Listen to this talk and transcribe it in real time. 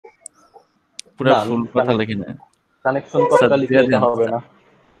পুরো ফুল কথা লিখি না কানেকশন কথাটা লিখে এটা হবে না।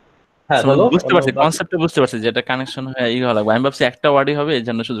 হ্যাঁ বলো। বুঝতে পারছি, কনসেপ্টটা বুঝতে পারছি যে এটা কানেকশন হয়ে ই হওয়া লাগবে। আমি ভাবছি একটা ওয়ার্ডই হবে, এই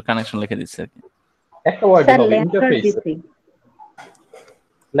জন্য শুধু কানেকশন লিখে দিচ্ছি আর কি। একটা ওয়ার্ডই হবে, ইন্টারফেস।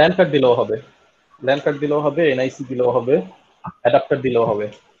 ল্যান কার্ড দিলেও হবে, ল্যান কার্ড দিলেও হবে, এনআইসি দিলেও হবে, অ্যাডাপ্টার দিলেও হবে।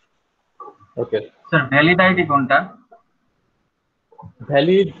 ওকে স্যার ভ্যালিড আইডি কোনটা?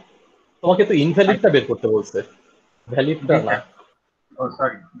 ভ্যালিড, তোমাকে তো ইনভ্যালিডটা বের করতে বলছে, ভ্যালিডটা না। ও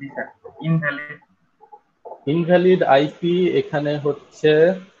সরি, জি স্যার, ইনভ্যালিড। ইনভ্যালিড আইপি এখানে হচ্ছে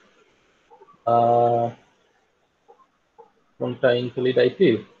কোনটা ইনভ্যালিড আইপি,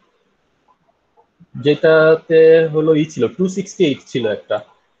 যেটাতে হলো ই ছিল 268 ছিল একটা,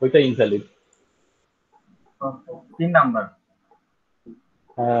 ওইটা ইনভ্যালিড। 3 নাম্বার।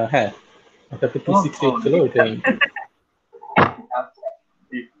 হ্যাঁ ওটাতে 268 ছিল, ওইটা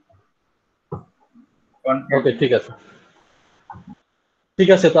ওকে ঠিক আছে। ঠিক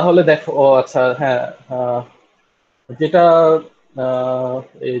আছে তাহলে দেখো, ও আচ্ছা হ্যাঁ, যেটা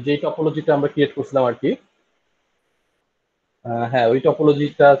যে টপোলজিটা আমরা ক্রিয়েট করছিলাম আর কি, হ্যাঁ ওই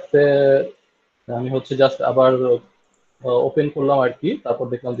টপোলজিটাতে আমি হচ্ছে জাস্ট আবার ওপেন করলাম আর কি, তারপর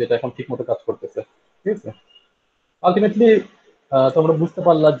দেখলাম যে এটা এখন ঠিক মতো কাজ করতেছে। ঠিক আছে, আলটিমেটলি তোমরা বুঝতে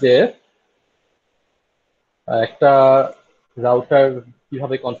পারলা যে একটা রাউটার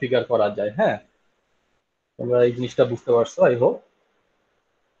কিভাবে কনফিগার করা যায়। হ্যাঁ তোমরা এই জিনিসটা বুঝতে পারছো আই হোপ।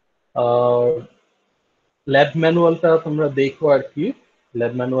 ল্যাব ম্যানুয়ালটা তোমরা দেখো আর কি,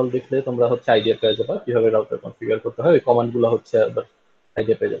 ল্যাব ম্যানুয়াল দেখলে তোমরা হচ্ছে আইডিয়া পেয়ে যাবা কিভাবে রাউটার কনফিগার করতে হয়, ওই কমান্ডগুলো হচ্ছে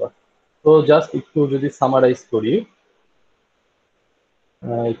আইডিয়া পেয়ে যাবা। তো জাস্ট একটু যদি সামারাইজ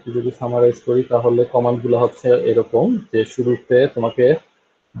করি, তাহলে কমান্ডগুলো হচ্ছে এরকম যে শুরুতে তোমাকে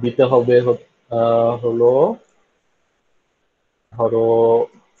দিতে হবে হলো, ধরো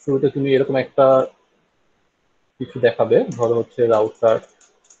শুরুতে তুমি এরকম একটা কিছু দেখাবে, ধরো হচ্ছে রাউটার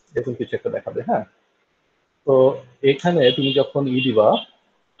এরকম কিছু একটা দেখাবে। হ্যাঁ তো এখানে তুমি যখন দিবা,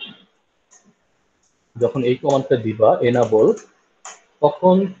 যখন এই কমান্ডটা দিবা এনাবল,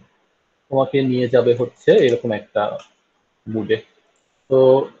 তখন তোমাকে নিয়ে যাবে হচ্ছে এরকম একটা মুডে। তো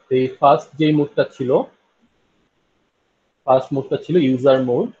এই ফার্স্ট মুডটা ছিল ইউজার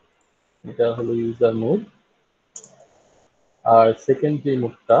মোড, এটা হলো ইউজার মোড। আর সেকেন্ড যে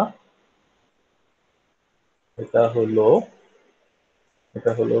মুডটা, এটা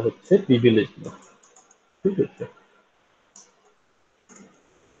হলো হচ্ছে প্রিভিলেজ মোড। ঠিক আছে,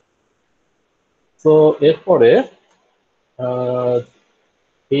 তো এরপরে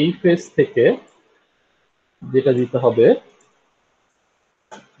এই ফেজ থেকে যেটা দিতে হবে,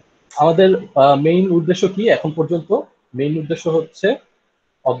 আমাদের মেইন উদ্দেশ্য কি এখন পর্যন্ত? মেইন উদ্দেশ্য হচ্ছে,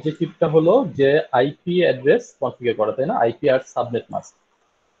 অবজেক্টিভটা হলো যে আইপি অ্যাড্রেস কনফিগার করা, তাই না? আইপি আর সাবনেট মাস্ক।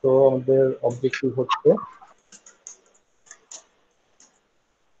 তো আমাদের অবজেক্টিভ হচ্ছে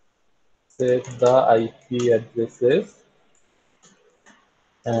set the IP addresses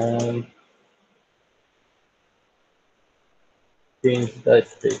and change the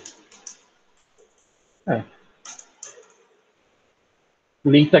state. হ্যাঁ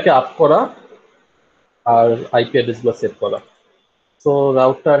লিঙ্কটাকে আপ করা আর আইপি অ্যাড্রেসগুলো সেট করা। তো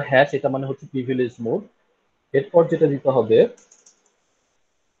রাউটার হ্যাশ, এটা মানে হচ্ছে প্রিভিলেজ মোড। এরপর যেটা দিতে হবে,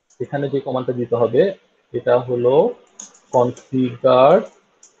 এখানে যে কমান্ডটা দিতে হবে, এটা হলো কনফিগার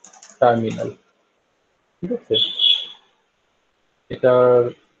টার্মিনাল। ঠিক আছে, এটার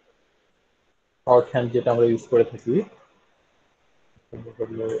শর্ট হ্যান্ড যেটা আমরা ইউজ করে থাকি,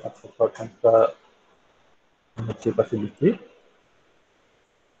 আচ্ছা শর্ট হ্যান্ডটা হচ্ছে পাশে লিখি,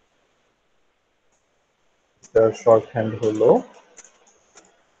 এটার শর্ট হ্যান্ড হলো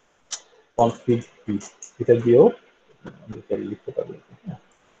কনফিগ পি, এটা দিয়েও লিখতে পারি।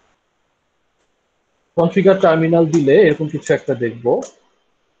 কনফিগার টার্মিনাল দিলে এরকম কিছু একটা দেখবো,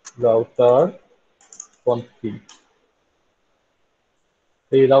 রাউটার কনফিগ।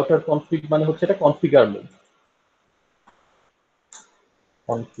 এই রাউটার কনফিগ মানে হচ্ছে এটা কনফিগার মোড।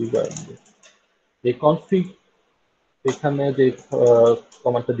 এই কনফিগ, এখানে যে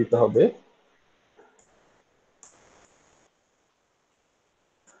কমান্ডটা দিতে হবে,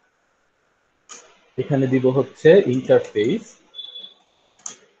 এখানে দিব হচ্ছে ইন্টারফেস।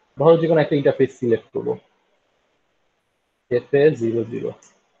 ধরো যে কোনো একটা ইন্টারফেস সিলেক্ট করবো, FA00।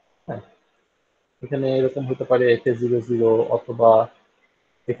 হ্যাঁ এখানে এরকম হতে পারে FA00, অথবা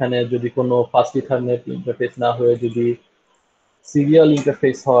এখানে যদি কোনো ফাস্ট ইথারনেট ইন্টারফেস না হয়ে যদি সিরিয়াল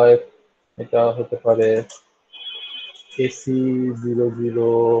ইন্টারফেস হয়, এটা হতে পারে AC00,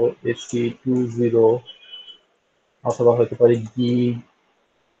 AC20, অথবা হতে পারে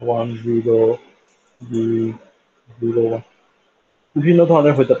G10, G01, বিভিন্ন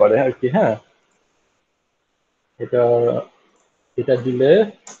ধরনের হতে পারে আর কি। হ্যাঁ এটা দিলে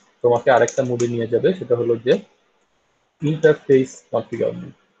তোমাকে আরেকটা মোডে নিয়ে যাবে, সেটা হলো যে ইন্টারফেস কনফিগার,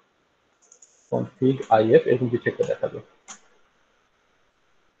 কনফিগ আইএফ এরকম কিছু একটা দেখাবে।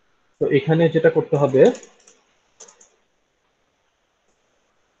 তো এখানে যেটা করতে হবে,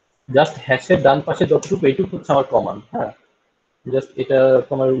 জাস্ট হ্যাশের ডান পাশে যতটুকু, এইটুকু হচ্ছে আমার কমান্ড। হ্যাঁ, জাস্ট এটা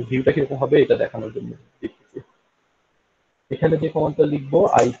তোমার ভিউটা কিরকম হবে এটা দেখানোর জন্য লিখতেছি। এখানে যে কমান্ডটা লিখবো,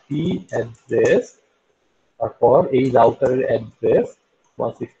 আইপি অ্যাড্রেস, তারপর এই রাউটারের অ্যাড্রেস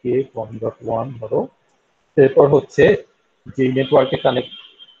 168.1.1 ধরো, এরপর হচ্ছে যে নেটওয়ার্কে কানেক্ট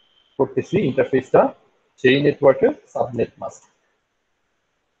করতেছি ইন্টারফেসটা, সেই নেটওয়ার্কের সাবনেট মাস্ক।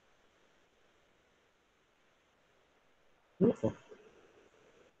 ঠিক আছে?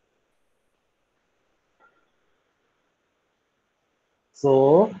 সো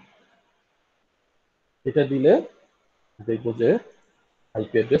এটা দিলে দেখবো যে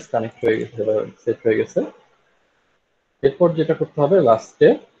আইপি অ্যাড্রেস কানেক্ট হয়ে গেছে, সেট হয়ে গেছে। এরপর যেটা করতে হবে, লাস্টে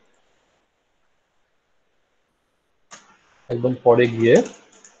একদম পরে গিয়ে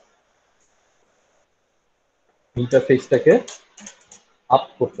ইন্টারফেসটাকে আপ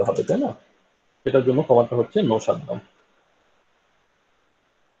করতে হবে, তাই না? সেটার জন্য কমান্ডটা হচ্ছে নো শাটডাউন।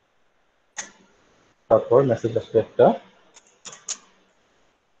 তারপর মেসেজ আসবে একটা,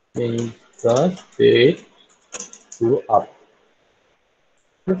 ইন্টারফেস টু আপ।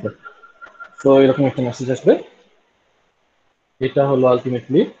 ঠিক আছে? তো এরকম একটা মেসেজ আসবে। এটা হলো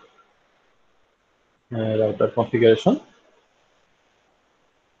আলটিমেটলি রাউটার কনফিগারেশন।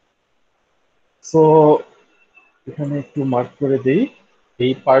 সো এখানে একটু মার্ক করে দেই,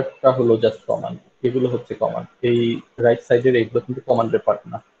 এই পার্টটা হলো জাস্ট কমান্ড, এগুলো হচ্ছে কমান্ড। এই রাইট সাইডের এইগুলো কিন্তু কমান্ডের পার্ট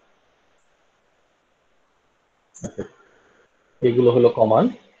না, এগুলো হলো কমান্ড।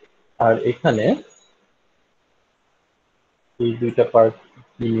 আর এখানে এই দুইটা পার্ট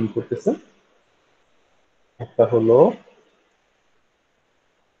কি মিন করতেছে, একটা হলো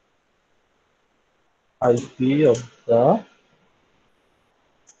আইপি অফ দা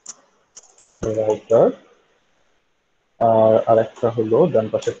রাউটার, আর আরেকটা হলো ডান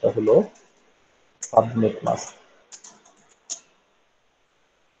পাশেরটা হলো subnet mask,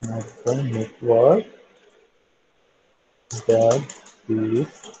 network that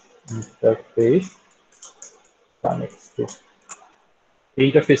this interface connects to। এই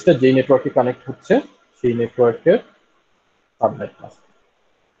ইন্টারফেসটা যেই নেটওয়ার্কে কানেক্ট হচ্ছে সেই নেটওয়ার্কের সাবনেট মাস্ক।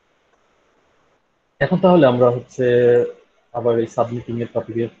 এখন তাহলে আমরা হচ্ছে আবার এই সাবনেটিং এর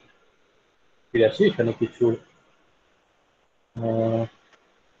টপিকে ফিরে আসি। এখানে কিছু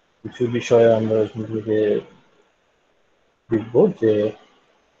কিছু বিষয়ে আমরা এখান থেকে দেখব যে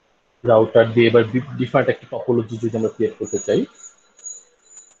রাউটার দিয়ে এবার ডিফারেন্ট একটা টপোলজি যদি আমরা ক্রিয়েট করতে চাই,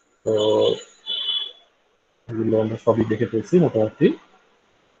 তো এগুলো আমরা সবই দেখে ফেলছি মোটামুটি।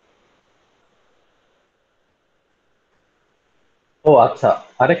 ও আচ্ছা,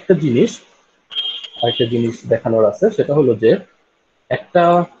 আরেকটা জিনিস দেখানোর আছে, সেটা হলো যে একটা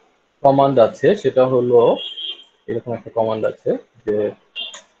কমান্ড আছে, সেটা হলো এরকম একটা কমান্ড আছে যে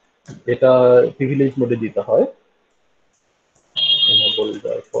এটা প্রিভিলেজ মোডে দিতে হয়, এনেবল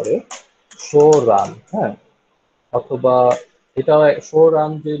দেওয়ার পরে শো রান, হ্যাঁ, অথবা এটা শো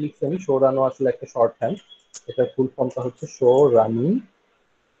রান যে লিখছি আমি, শো রানও আসলে একটা শর্ট হ্যান্ড, এটা ফুল ফর্মটা হচ্ছে শো রানিং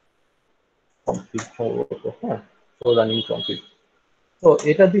কনফিগ সম্ভবত, হ্যাঁ, শো রানিং কনফিগ। তো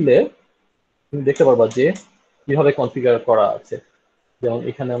এটা দিলে তুমি দেখতে পারবা যে কিভাবে কনফিগার করা আছে। যেমন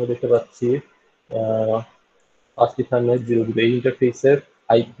এখানে আমরা দেখতে পাচ্ছি পাঁচটি থার্মেট 0 এই ইন্টারফেসের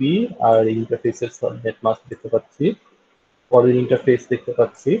আইপি আর এই ইন্টারফেসের সাবনেট মাস্ক দেখতে পাচ্ছি, পরের ইন্টারফেস দেখতে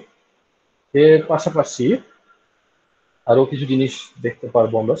পাচ্ছি। এর পাশাপাশি আরো কিছু জিনিস দেখতে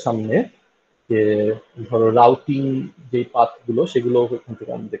পারবো আমরা সামনে, যে ধরো রাউটিং যে পাথ গুলো সেগুলো এখান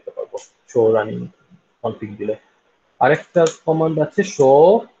থেকে আমরা দেখতে পারবো শো রানিং কনফিগ দিলে। আরেকটা কমান্ড আছে শো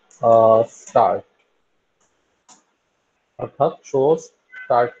স্টার্ট, অর্থাৎ শো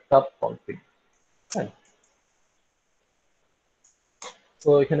স্টার্টআপ কনফিগ। হ্যাঁ, তো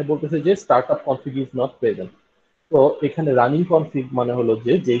এখানে বলতেছে যে startup config is not present. তো এখানে রানিং কনফিগ মানে হলো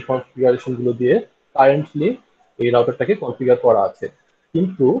যে যেই কনফিগারেশন গুলো দিয়ে কারেন্টলি এই রাউটারটাকে কনফিগার করা আছে,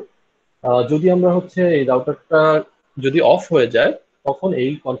 কিন্তু যদি আমরা হচ্ছে এই রাউটারটা যদি অফ হয়ে যায় তখন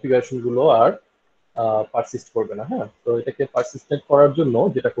এই কনফিগারেশন গুলো আর পারসিস্ট করবে না। হ্যাঁ, তো এটাকে পারসিস্টেন্ট করার জন্য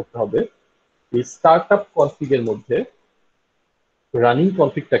যেটা করতে হবে, এই স্টার্টআপ কনফিগের মধ্যে রানিং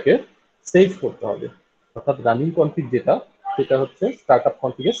কনফিগটাকে সেভ করতে হবে, অর্থাৎ রানিং কনফিগ যেটা সেটা হচ্ছে স্টার্টআপ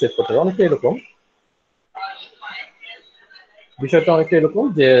কনফিগে সেভ করতে হবে। অনেকটা এরকম, বিষয়টা অনেকটা এরকম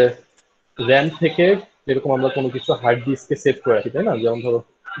যে র্যাম থেকে যেরকম আমরা কোনো কিছু হার্ড ডিস্কে সেভ করে রাখি, তাই না? যেমন ধরো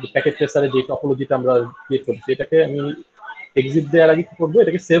প্যাকেট ট্রেসারে যে টপোলজিটা আমরা ক্রিয়েট করছি, এটাকে আমি এক্সিট দেওয়ার আগে কি করবো,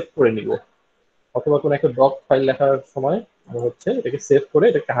 এটাকে সেভ করে নিব। অথবা কোনো একটা ডক ফাইল লেখার সময় আমরা হচ্ছে এটাকে সেভ করে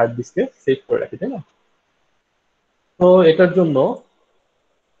এটাকে হার্ড ডিস্কে সেভ করে রাখি, তাই না? তো এটার জন্য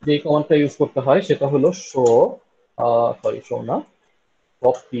যে কমান্ডটা ইউজ করতে হয় সেটা হলো শো না,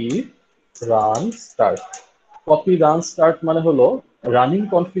 copy run start. Copy run start মানে হলো রানিং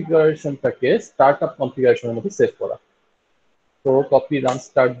কনফিগারেশনটাকে স্টার্ট আপ কনফিগারেশনের মধ্যে সেভ করা। তো কপি রান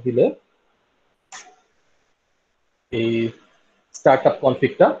স্টার্ট দিলে এই স্টার্ট আপ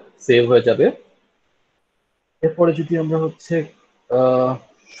কনফিগটা সেভ হয়ে যাবে। এরপরে যদি আমরা হচ্ছে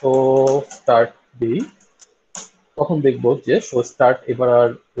শো স্টার্ট দিই, তখন দেখবো যে শো স্টার্ট এবার আর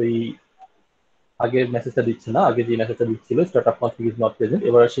ওই আগের মেসেজটা দিচ্ছে না। আগে যে মেসেজটা দিচ্ছিল start up config is not present,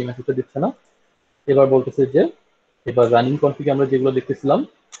 এবার আর সেই মেসেজটা দিচ্ছে না। এবার বলতেছে যে এবার রানিং কনফিগে আমরা যেগুলো দেখতেছিলাম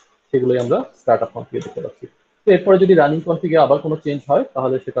সেগুলোই আমরা স্টার্ট আপ কনফিগে দেখতে পাচ্ছি। তো এরপরে যদি রানিং কনফিগে আবার কোনো চেঞ্জ হয়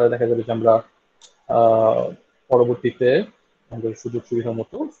তাহলে সেটা দেখা যাবে যে আমরা পরবর্তীতে আমাদের সুযোগ সুবিধা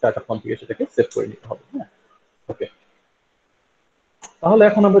মতো স্টার্ট আপ কনফিগে সেটাকে সেভ করে নিতে হবে। হ্যাঁ, ওকে। তাহলে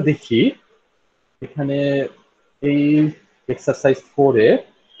এখন আমরা দেখি এখানে এই এক্সারসাইজ 4-এ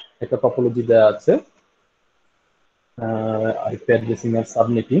একটা টপোলজি দেওয়া আছে, আইপি অ্যাড্রেসিং এর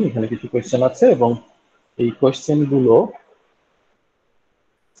সাবনেটিং। এখানে কিছু কোয়েশ্চেন আছে এবং এই কোয়েশ্চেন গুলো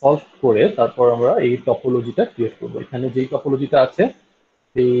সলভ করে তারপর আমরা এই টপোলজিটা ক্রিয়েট করবো। এখানে যেই টপোলজিটা আছে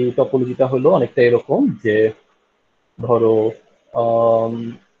এই টপোলজিটা হলো অনেকটা এরকম যে ধরো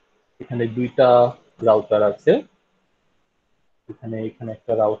এখানে দুইটা রাউটার আছে, এখানে এখানে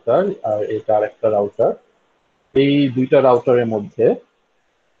একটা রাউটার আর এটা আর একটা রাউটার। এই দুইটা রাউটারের মধ্যে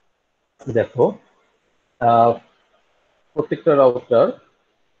দেখো প্রত্যেকটা রাউটার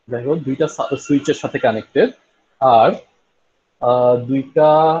দেখো দুইটা সুইচের সাথে কানেক্টেড, আর দুইটা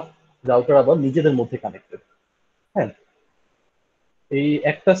রাউটার আবার নিজেদের মধ্যে কানেক্টেড। হ্যাঁ, এই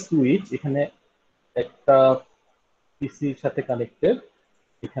একটা সুইচ এখানে একটা পিসির সাথে কানেক্টেড,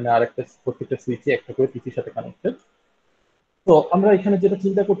 এখানে আরেকটা প্রত্যেকটা সুইচে একটা করে পিসির সাথে কানেক্টেড। তো আমরা এখানে যেটা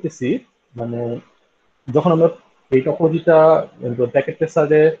চিন্তা করতেছি, মানে যখন আমরা এই টপোলজিটা প্যাকেট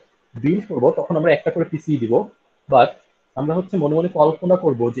ট্রেসারে বিল্ড করবো তখন আমরা একটা করে পিসি দিব, বাট আমরা হচ্ছে মনে মনে কল্পনা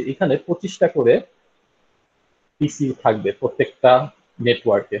করব যে এখানে 25টা করে পিসি থাকবে প্রত্যেকটা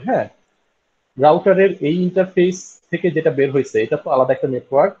নেটওয়ার্কে। হ্যাঁ, রাউটারের এই ইন্টারফেস থেকে যেটা বের হয়েছে এটা তো আলাদা একটা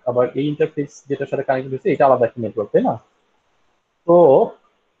নেটওয়ার্ক, আবার এই ইন্টারফেস যেটার সাথে কানেক্ট হয়েছে এটা আলাদা একটা নেটওয়ার্ক, তাই না? তো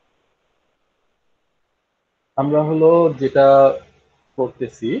আমরা হলো যেটা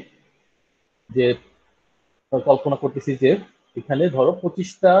করতেছি যে কল্পনা করতেছি যে এখানে ধরো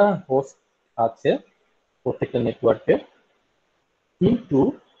 25টা হোস্ট আছে প্রত্যেকটা নেটওয়ার্কে, কিন্তু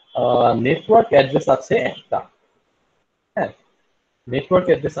নেটওয়ার্ক অ্যাড্রেস আছে একটা। হ্যাঁ, নেটওয়ার্ক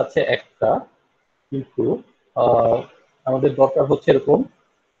অ্যাড্রেস আছে একটা, কিন্তু আহ, আমাদের দরকার হচ্ছে এরকম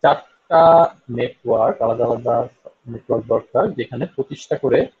 4টা নেটওয়ার্ক, আলাদা আলাদা নেটওয়ার্ক দরকার যেখানে 25টা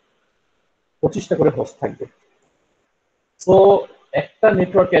করে হোস্ট থাকবে। তো একটা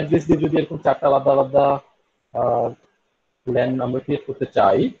নেটওয়ার্ক অ্যাড্রেস দিয়ে যদি এরকম 4টা আলাদা আলাদা ল্যান আমরা ক্রিয়েট করতে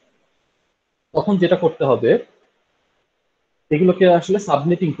চাই, তখন যেটা করতে হবে এগুলোকে আসলে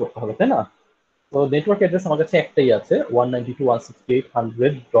সাবনেটিং করতে হবে, তাই না? তো নেটওয়ার্ক অ্যাড্রেস আমার কাছে একটাই আছে,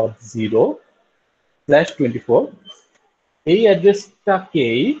 192.168.100/24। এই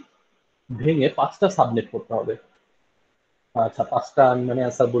অ্যাড্রেসটাকেই ভেঙে 5টা সাবনেট করতে হবে। আচ্ছা, 5টা আমি মানে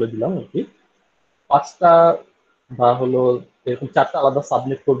অ্যান্সার বলে দিলাম আর কি। 5টা বা হলো এরকম 4টা আলাদা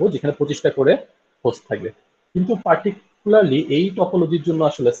সাবনেট করব যেখানে 25টা করে হোস্ট থাকবে। কিন্তু পার্টিকুলারলি এই টপোলজির জন্য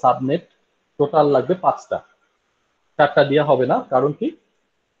আসলে সাবনেট টোটাল লাগবে 5টা, 4টা দেওয়া হবে না। কারণ কি,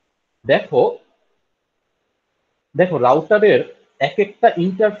 দেখো দেখো রাউটারের এক একটা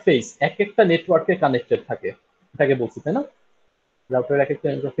ইন্টারফেস এক একটা নেটওয়ার্কে কানেক্টেড থাকে, এটাকে বলছি তাই না? রাউটারের এক একটা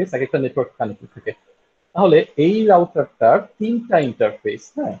ইন্টারফেস এক একটা নেটওয়ার্ক কানেক্টেড থাকে। তাহলে এই রাউটারটার 3টা ইন্টারফেস।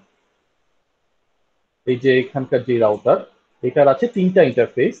 হ্যাঁ, এই যে এখানকার যে রাউটার এটার আছে 3টা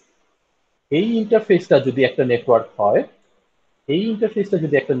ইন্টারফেস। এই ইন্টারফেসটা যদি একটা নেটওয়ার্ক হয়, এই ইন্টারফেসটা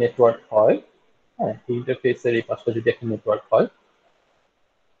যদি একটা নেটওয়ার্ক হয়, হ্যাঁ, এই ইন্টারফেসের এই পাশটা যদি একটা নেটওয়ার্ক হয়,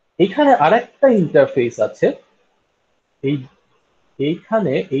 এখানে আরেকটা ইন্টারফেস আছে, এই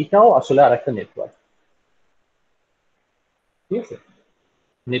এইখানে এইটাও আসলে আরেকটা নেটওয়ার্ক। ঠিক আছে,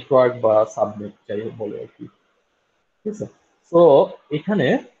 নেটওয়ার্ক বা সাবনেট যাই হোক বলে আর কি। ঠিক আছে, তো এখানে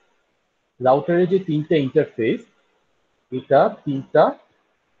রাউটারের যে 3টা ইন্টারফেস এটা 3টা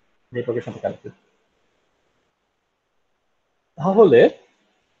নেটওয়ার্কের সাথে কানেক্টেড। তাহলে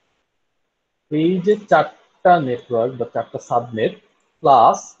এই যে 4টা নেটওয়ার্ক বা 4টা সাবনেট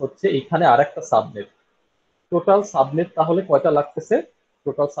প্লাস হচ্ছে এখানে আরেকটা সাবনেট, টোটাল সাবনেট তাহলে কয়টা লাগতেছে?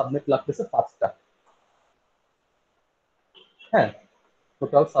 টোটাল সাবনেট লাগতেছে 5টা। হ্যাঁ,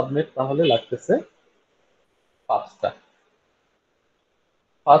 টোটাল সাবনেট তাহলে লাগতেছে 5টা।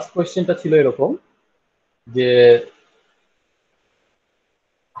 ফার্স্ট কোয়েশ্চেনটা ছিল এরকম যে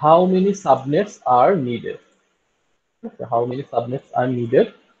how many সাবনেটস are needed, how many সাবনেটস are needed,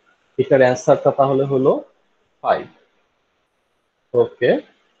 এটার অ্যান্সারটা তাহলে হলো 5। ওকে,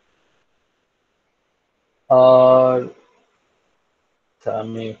 আর আচ্ছা,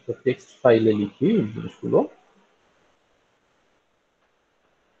 আমি একটা টেক্সট ফাইলে লিখি এই জিনিসগুলো।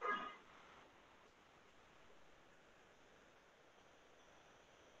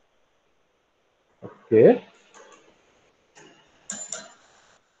 ওকে,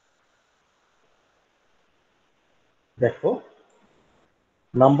 দেখো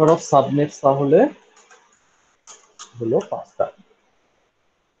নাম্বার অফ সাবনেটস তাহলে হলো 5টা।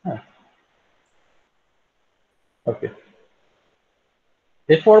 হ্যাঁ, ওকে।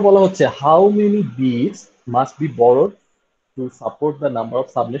 এরপর বলা হচ্ছে how many bits must be borrowed to support the number of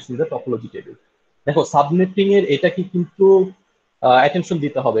সাবনেটস in the topology table. দেখো সাবনেটিং এর এটা কি কিন্তু অ্যাটেনশন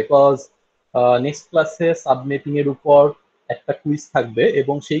দিতে হবে, বিকজ নেক্সট ক্লাসে সাবনেটিং এর উপর একটা কুইজ থাকবে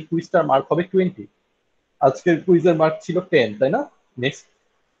এবং সেই কুইজটার মার্ক হবে 20। আজকের কুইজের মার্ক ছিল 10, তাই না? নেক্সট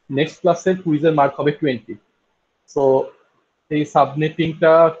নেক্সট ক্লাসের কুইজের মার্ক হবে 20। সো এই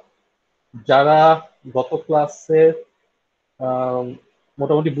সাবনেটিংটা যারা গত ক্লাসে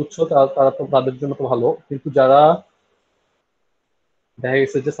মোটামুটি বুঝছো তারা তো তাদের জন্য তো ভালো, কিন্তু যারা দেখা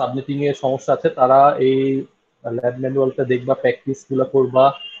গেছে যে সাবমিটিং এর সমস্যা আছে তারা এই ল্যাব ম্যানুয়ালটা দেখবা, প্র্যাকটিস গুলো করবা,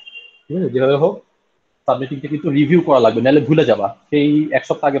 ঠিক আছে? যেভাবে হোক সাবমিটিংটা কিন্তু রিভিউ করা লাগবে, নাহলে ভুলে যাবা। সেই 1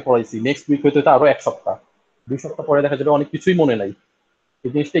 সপ্তাহ আগে পড়াইছি, নেক্সট উইক হইতে আরো 1 সপ্তাহ, 2 সপ্তাহ পরে দেখা যাবে অনেক কিছুই মনে নাই। এই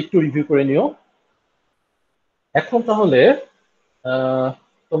জিনিসটা একটু রিভিউ করে নিও। এখন তাহলে আহ,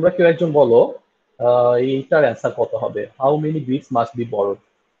 তোমরা কেউ একজন বলো এইটার অ্যান্সার কত হবে, how many bits must be বড়,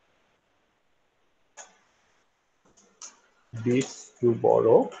 বিটস টু বড়,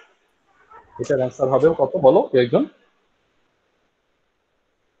 এটার অ্যান্সার হবে কত বলো কেউ একজন।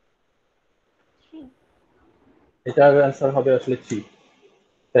 এটার অ্যান্সার হবে আসলে 3,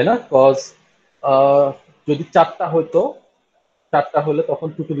 তাই না? কজ যদি 4টা হতো, 4টা হলে তখন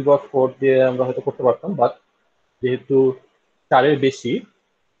 2 to the power 4 দিয়ে আমরা হয়তো করতে পারতাম, বাট যেহেতু 4-এর বেশি,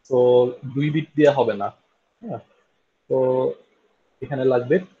 তো 2 বিট দিয়ে হবে না। হ্যাঁ, তো এখানে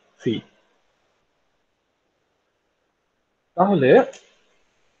লাগবে 3। তাহলে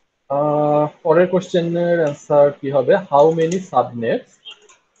পরের কোশ্চেনের অ্যান্সার কি হবে, how many সাবনেটস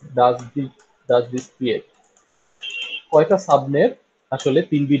does the does this create, কয়টা সাবনেট আসলে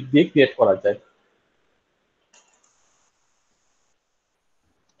 3 বিট দিয়ে ক্রিয়েট করা যায়?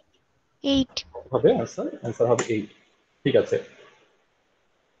 8. হবে অ্যান্সার, অ্যান্সার হবে 8। ঠিক আছে,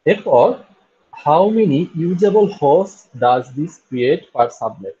 এরপর how many usable host does this create per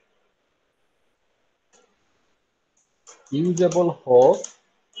subnet, usable host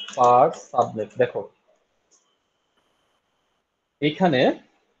per subnet. দেখো এখানে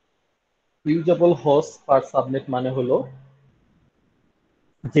ইউজেবল হোস্ট পার সাবনেট মানে হলো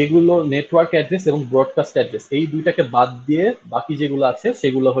যেগুলো নেটওয়ার্ক অ্যাড্রেস এবং ব্রডকাস্ট অ্যাড্রেস এই দুইটাকে বাদ দিয়ে বাকি যেগুলো আছে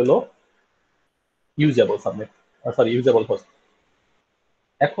সেগুলো হলো usable subnet, sorry usable host.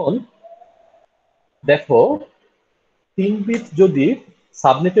 এখন দেখো 3 বিট যদি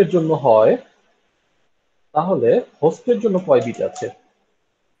সাবনেটের জন্য হয় তাহলে হোস্টের জন্য কয় বিট আছে,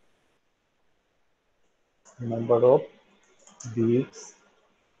 number of bits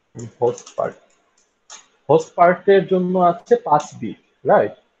host part, host পার্টের জন্য আছে 5 বিট,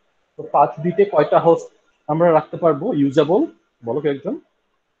 রাইট? তো 5 বিটে কয়টা হোস্ট আমরা রাখতে পারবো ইউজেবল, বলো কেউ একজন।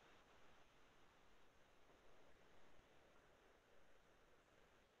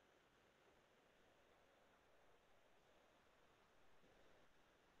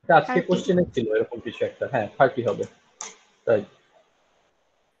 এটা আজকে 30. কোশ্চেনে ছিল এরকম কিছু একটা, হ্যাঁ 30 হবে, রাইট।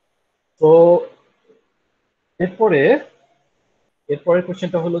 তো এরপরে এরপরের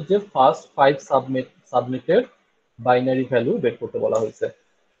কোশ্চেনটা হলো যে ফার্স্ট 5 সাবনেটের বাইনারি ভ্যালু বের করতে বলা হয়েছে।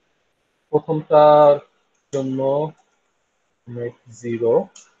 প্রথমটার জন্য নেট 0,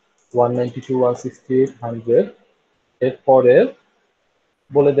 192.168.100, এরপরে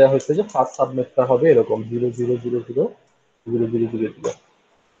বলে দেওয়া হয়েছে যে ফার্স্ট সাবনেটটা হবে এরকম 0.0.0.0.0.0.0।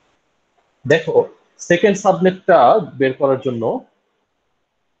 দেখো সেকেন্ড সাবনেটটা বের করার জন্য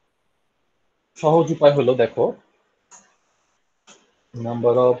সহজ উপায় হলো, দেখো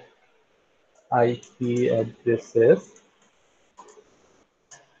number of IP addresses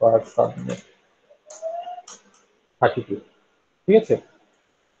per subnet 32, ঠিক আছে?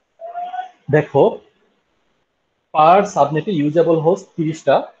 দেখো পার সাবনেটে ইউজেবল হোস্ট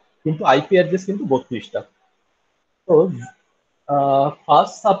 30টা, কিন্তু আইপি অ্যাড্রেস কিন্তু 32টা। তো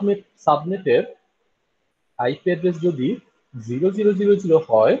ফার্স্ট সাবনেটের আইপি অ্যাড্রেস যদি 0.0.0.0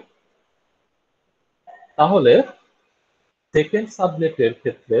 হয় তাহলে সেকেন্ড সাবনেটের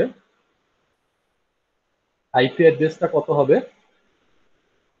ক্ষেত্রে আইপি অ্যাড্রেসটা কত হবে?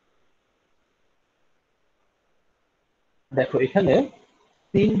 দেখো এখানে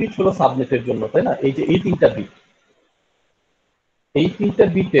 3 বিট হলো সাবনেটের জন্য, তাই না? এই যে এই 3টা বিট, এই 3টা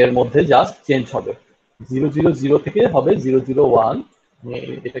বিটের মধ্যে জাস্ট চেঞ্জ হবে। 000 থেকে হবে 001। আমি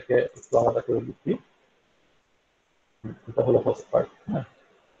এটাকে একটু আলাদা করে লিখি। এটা হলো ফার্স্ট পার্ট, হ্যাঁ।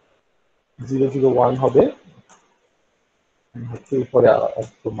 001 হবে হচ্ছে উপরে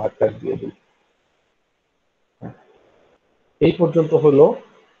একটু মার্কার দিয়ে দিই। এই পর্যন্ত হলো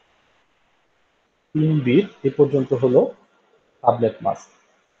 3 বিট, এই পর্যন্ত হলো subnet mask,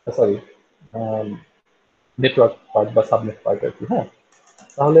 sorry network part বা সাবনেট পার্ট আর কি, হ্যাঁ।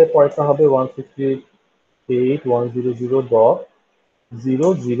 তাহলে পরেরটা হবে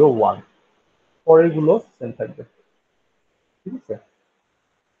 168.100.001। পরেরগুলো সেম থাকবে, ঠিক আছে?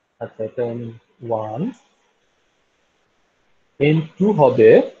 আচ্ছা, এটা N1, N2 হবে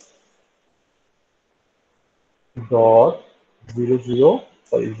ডট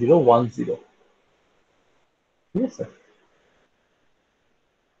 010, ঠিক আছে?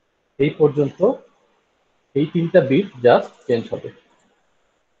 এই পর্যন্ত এই 3টা বিট জাস্ট চেঞ্জ হবে,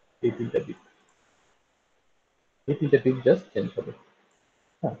 এই 3টা বিট, এই 3টা বিট জাস্ট চেঞ্জ হবে,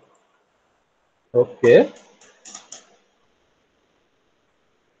 হ্যাঁ। ওকে,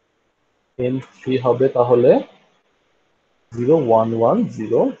 N3 হবে তাহলে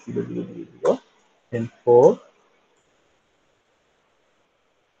 0110000, N4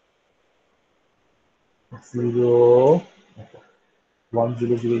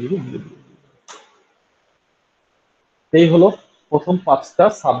 0100000। এই হলো প্রথম 5টা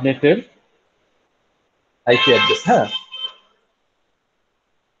সাবনেটের আইপি অ্যাড্রেস, হ্যাঁ।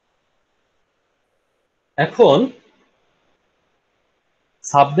 এখন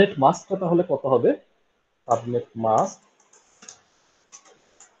সাবনেট মাস্কটা তাহলে কত হবে?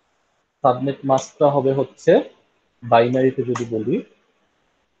 সাবনেট মাস্কটা হবে হচ্ছে বাইনারিতে যদি বলি,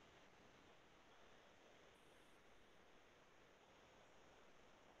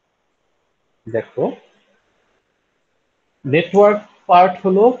 দেখো নেটওয়ার্ক পার্ট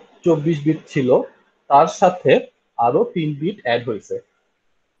হলো 24 বিট ছিল, তার সাথে আরো 3 বিট অ্যাড হয়েছে,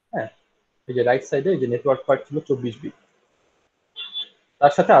 হ্যাঁ। এই যে রাইট সাইডে এই যে নেটওয়ার্ক পার্ট ছিল 24 বিট,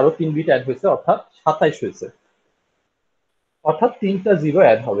 তার সাথে আরো 3 বিট অ্যাড হয়েছে, অর্থাৎ 27 হয়েছে, অর্থাৎ 3টা জিরো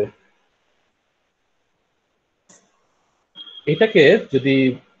অ্যাড হবে। এটাকে যদি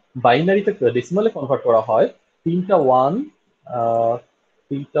বাইনারিতে ডেসিমালে কনভার্ট করা হয়, 3টা ওয়ান,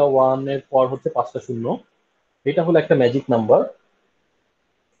 3টা ওয়ানের পর হচ্ছে 5টা শূন্য, এটা হলো একটা ম্যাজিক নাম্বার,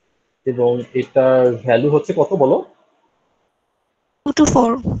 এবং এটার ভ্যালু হচ্ছে কত বলো? 2 to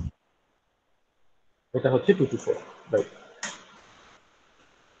 4. এটা হচ্ছে 2 to 4, রাইট।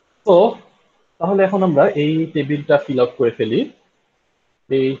 তো তাহলে এখন আমরা এই টেবিলটা ফিল আউট করে ফেলি।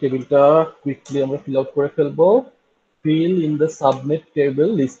 এই টেবিলটা কুইকলি আমরা ফিল আউট করে ফেলবো। Fill in the subnet table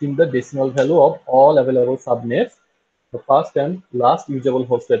listing the decimal value of all available subnets, the first and last usable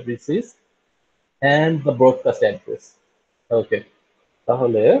host addresses, and the broadcast address. ওকে,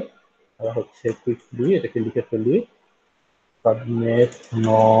 তাহলে হচ্ছে কুইকলি এটাকে লিখে ফেলি। সাবনেট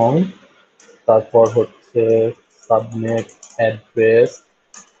নং, তারপর হচ্ছে সাবনেট অ্যাড্রেস,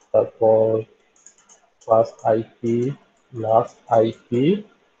 তারপর ফার্স্ট আইপি, লাস্ট আইপি,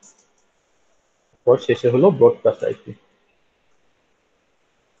 তারপর শেষে হলো ব্রডকাস্ট আইপি।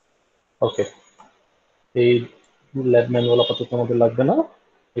 ওকে, এই ল্যাব ম্যানুয়াল আপাতত আমাদের লাগবে না,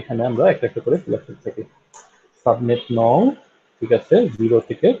 এখানে আমরা একটা একটা করে ফিল আপ করতে থাকি। সাবনেট নং, ঠিক আছে, 0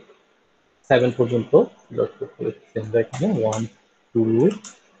 থেকে 7 পর্যন্ত ফিল আপ করতে হচ্ছে। আমরা এখানে 1 2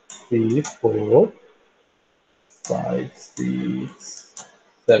 3 4 5 6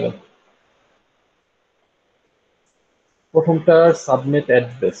 7। প্রথমটার সাবনেট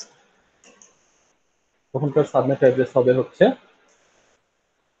অ্যাড্রেস হবে হচ্ছে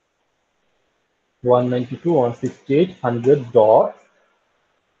 192.168.100 ডট,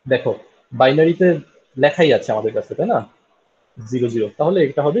 দেখো বাইনারিতে লেখাই আছে আমাদের কাছে, তাই না? 00, তাহলে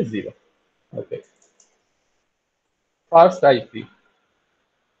এটা হবে 0। ওকে, ফার্স্ট আইপি,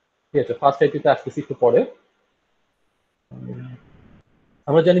 ঠিক আছে, ফার্স্ট আইপিতে আসতেছি একটু পরে।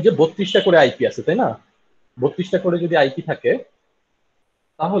 আমরা জানি যে 32টা করে আইপি আছে, তাই না? 32টা করে যদি আইপি থাকে,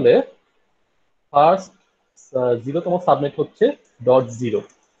 তাহলে ফার্স্ট 0তম সাবনেট হচ্ছে .0।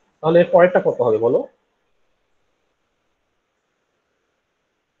 তাহলে এর পরেরটা কত হবে বলো?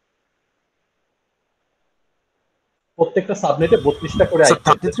 প্রত্যেকটা সাবনেটে 32টা করে আইপি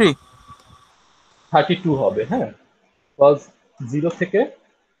আছে, 32 হবে, হ্যাঁ। 0 থেকে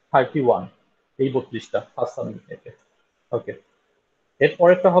 31, এই 32টা ফার্স্ট সাবনেট থেকে। ওকে, এর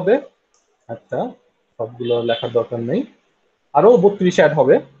পরেরটা হবে, আচ্ছা সবগুলো লেখার দরকার নেই, আরো 32 অ্যাড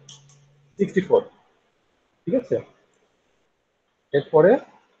হবে 64, ঠিক আছে। এরপরে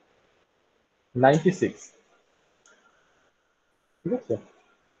 96, ঠিক আছে।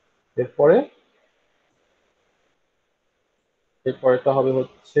 এরপরেটা হবে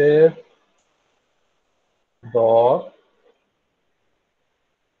হচ্ছে 10,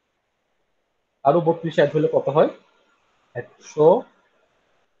 আরো 32 অ্যাড হলে কত হয়?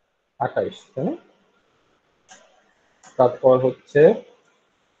 128, তাই না? তারপর হচ্ছে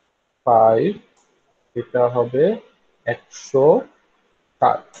 5, এটা হবে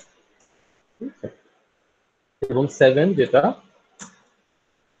 160, ঠিক আছে। এবং 7 যেটার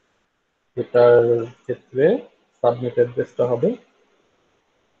ক্ষেত্রে সাবনেট অ্যাড্রেসটা হবে,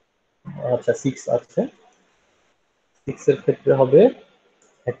 আচ্ছা 6 আছে, 6 এর ক্ষেত্রে হবে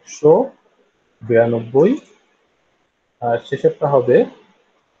 192, আর শেষেরটা হবে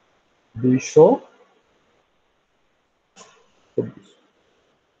 224।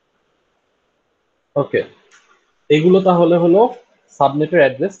 ওকে, এগুলো তাহলে হলো সাবনেটের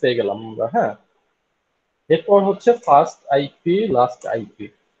অ্যাড্রেস পেয়ে গেলাম আমরা। হ্যাঁ, এরপর হচ্ছে ফার্স্ট আইপি লাস্ট আইপি।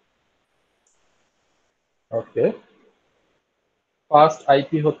 ওকে, ফার্স্ট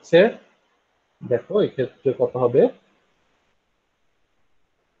আইপি হচ্ছে, দেখো এক্ষেত্রে কত হবে,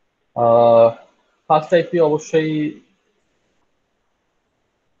 ফার্স্ট আইপি অবশ্যই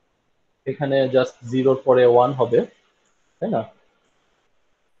এখানে জাস্ট 0 পরে 1 হবে, তাই না?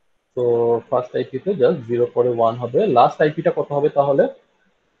 তো ফার্স্ট আইপিতে জাস্ট 0 পরে 1 হবে। লাস্ট আইপিটা কত হবে তাহলে?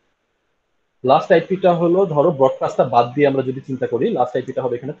 লাস্ট আইপিটা হলো, ধরো ব্রডকাস্টটা বাদ দিয়ে আমরা যদি চিন্তা করি, লাস্ট আইপিটা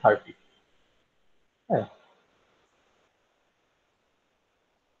হবে এখানে 30। হ্যাঁ,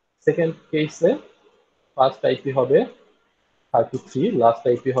 সেকেন্ড কেসে ফার্স্ট আইপি হবে 33, লাস্ট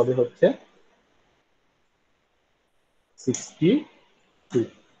আইপি হবে হচ্ছে 62।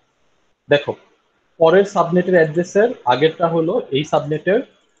 দেখো, পরের সাবনেটের অ্যাড্রেসের আগেরটা হলো এই সাবনেটের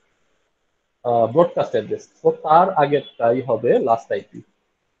ব্রডকাস্ট অ্যাড্রেস, তো তার আগেরটাই হবে লাস্ট আইপি।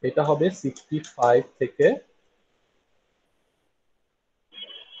 এটা হবে 65 থেকে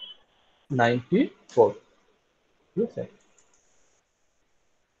 94, ঠিক আছে।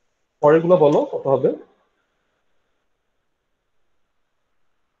 পরেরগুলো বলো কত হবে?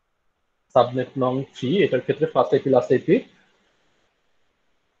 সাবনেট নং 3, এটার ক্ষেত্রে ফার্স্ট আইপি লাস্ট আইপি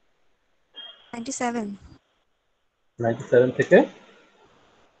 97, 97 থেকে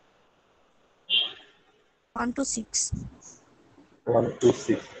 126,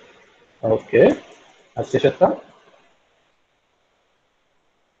 126। ওকে, আর শেষেরটা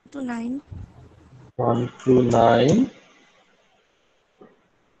 29, 129,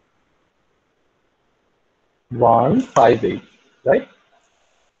 158, রাইট?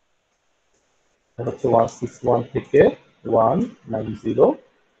 হচ্ছে 161 থেকে 190,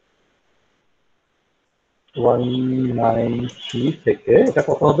 193 থেকে এটা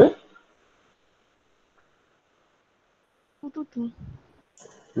কত হবে? 222,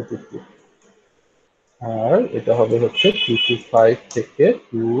 222। আর এটা হবে হচ্ছে 225 থেকে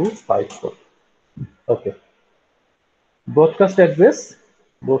 254। ওকে, ব্রডকাস্ট অ্যাড্রেস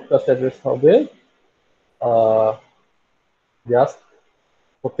হবে জাস্ট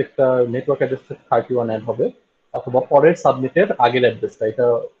প্রত্যেকটা নেটওয়ার্ক অ্যাড্রেস 31 অ্যাড হবে, অথবা পরের সাবমিটের আগের অ্যাড্রেসটা, এটা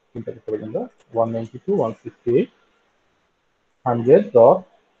চিন্তা করতে পারি আমরা,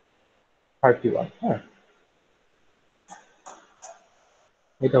 192.168.100.31। হ্যাঁ,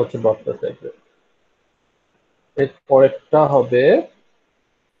 এটা হচ্ছে ব্রডকাস্ট অ্যাড্রেস। এর পরেরটা হবে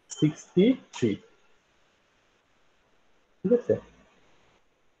 63, ঠিক আছে।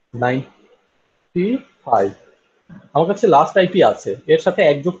 95, আমার কাছে লাস্ট আইপি আছে, এর সাথে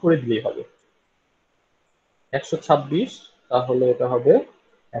এক যোগ করে দিলেই হবে 126, তাহলে এটা হবে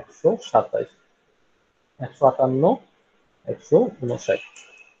 127, 158, 159,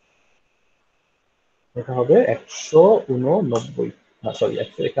 এটা হবে 189, না সরি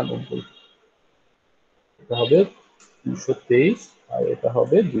 191, এটা হবে 223, আর এটা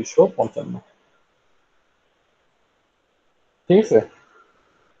হবে 255, ঠিক আছে।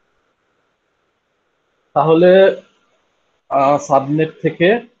 তাহলে সাবনেট থেকে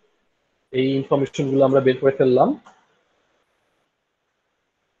এই ইনফরমেশন গুলো আমরা বের করে ফেললাম,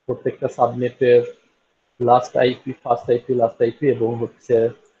 প্রত্যেকটা সাবনেটের last IP, first IP, last IP এবং হচ্ছে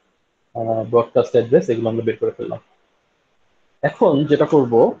ব্রডকাস্ট অ্যাড্রেস, এগুলো আমরা বের করে ফেললাম। এখন যেটা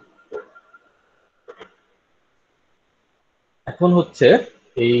করব, এখন হচ্ছে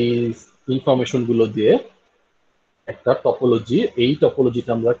এই ইনফরমেশন গুলো দিয়ে একটা টপোলজি, এই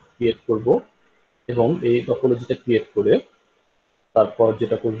টপোলজিটা আমরা ক্রিয়েট করব, এবং এই টপোলজিটা ক্রিয়েট করে তারপর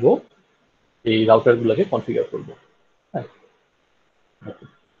যেটা করব, এই রাউটার গুলোকে কনফিগার করব। হ্যাঁ,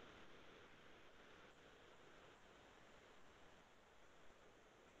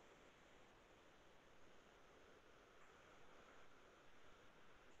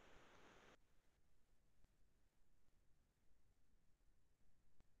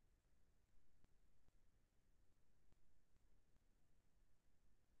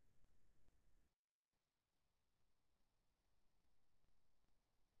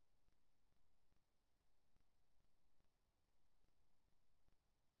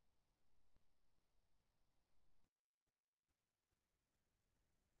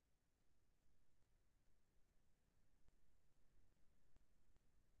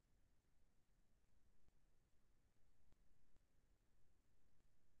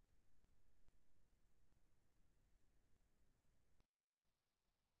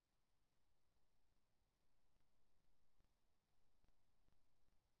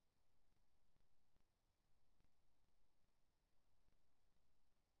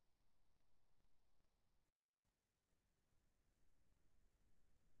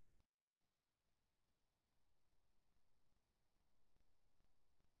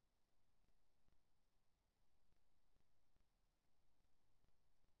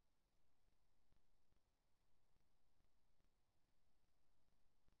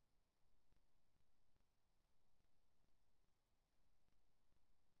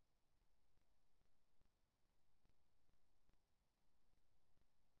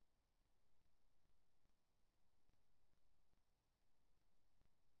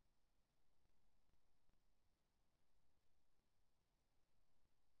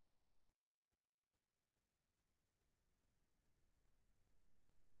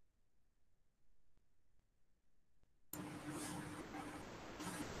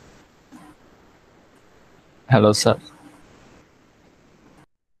 হ্যালো স্যার।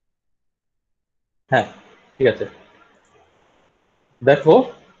 হ্যাঁ, ঠিক আছে। দেখো,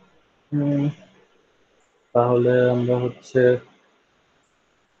 তাহলে আমরা হচ্ছে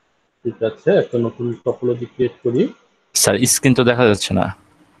ঠিক আছে একটা নতুন টপোলজি ক্রিয়েট করি। স্যার স্ক্রিন তো দেখা যাচ্ছে না।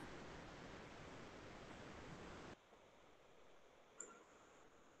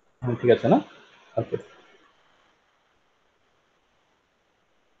 হ্যাঁ, ঠিক আছে না? ওকে,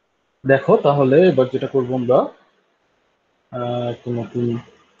 দেখো তাহলে এবার যেটা করবো আমরা একটা নতুন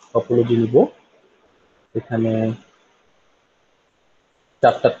টপোলজি নিব। এখানে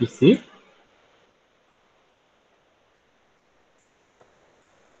 4টা পিসি,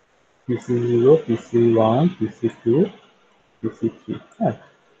 PC0, PC1, PC2, PC3। হ্যাঁ,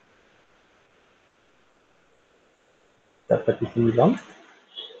 4টা পিসি নিলাম।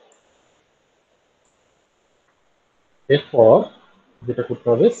 এরপর যেটা করতে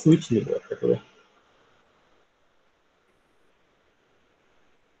হবে, সুইচ নিব একটা করে।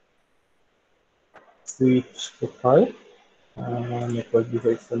 সুইচ কোথায়? নেটওয়ার্ক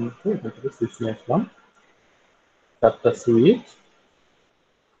ডিভাইসের মধ্যে এখান থেকে সুইচ নিয়ে আসলাম। 4টা সুইচ,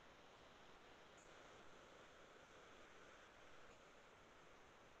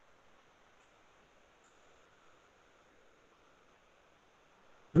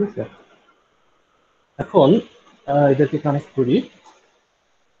 ঠিক আছে। এখন এটাকে কানেক্ট করি।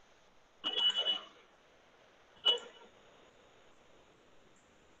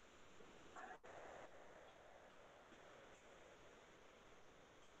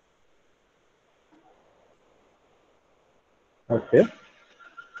 ওকে,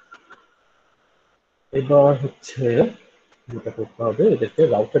 এবার হচ্ছে যেটা করতে হবে, এদেরকে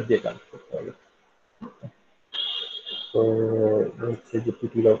রাউটার দিয়ে কানেক্ট করতে হবে। তো হচ্ছে যে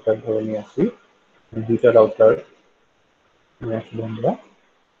পিটি রাউটার ধরে নিয়ে আসি, 2টা রাউটার নিয়ে আসবো আমরা।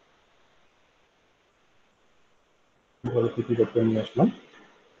 ধরো পিটি রাউটার নিয়ে আসলাম।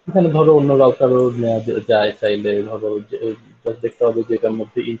 এখানে ধরো অন্য রাউটারও নেওয়া যায় চাইলে। ধরো দেখতে হবে যে এটার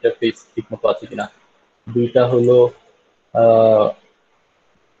মধ্যে ইন্টারফেস ঠিক মতো আছে কিনা। 2টা হলো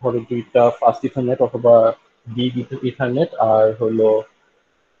ধরো 2টা ফাস্ট ইথারনেট অথবা ডিপ ইথারনেট, আর হলো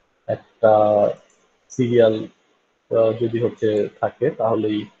একটা সিরিয়াল যদি হচ্ছে থাকে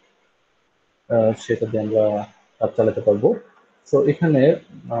তাহলেই সেটা দিয়ে আমরা কাজ চালাতে পারবো। তো এখানে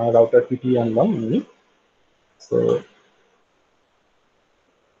রাউটার পিটি আনলাম আমি। তো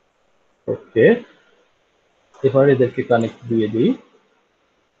ওকে, এবার এদেরকে কানেক্ট দিয়ে দিই।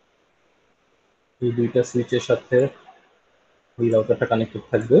 এই 2টা সুইচের সাথে এই রাউটারটা কানেক্টেড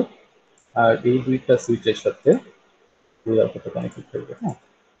থাকবে, আর এই 2টা সুইচের সাথে এই রাউটারটা কানেক্টেড থাকবে। হ্যাঁ,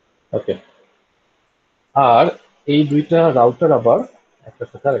 ওকে। আর এই 2টা রাউটার আবার একটার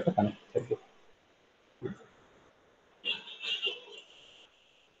সাথে আর একটা কানেক্টেড থাকবে।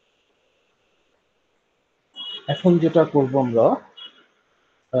 এখন যেটা করব আমরা,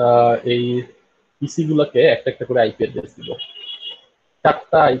 এই পিসি গুলাকে একটা একটা করে আইপি অ্যাড্রেস দিব।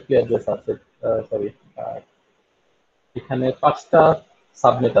 4টা আইপি অ্যাড্রেস আছে, সরি, এখানে 5টা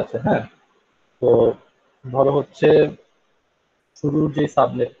সাবনেট আছে। হ্যাঁ, তো ধরো হচ্ছে শুরুর যে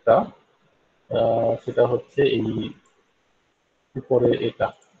সাবনেটটা সেটা হচ্ছে এই উপরে এটা।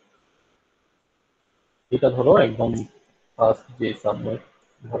 এটা ধরো একদম ফার্স্ট যে সাবনেট,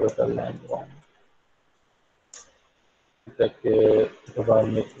 ধরো এটা ল্যান্ড 1, এটাকে অথবা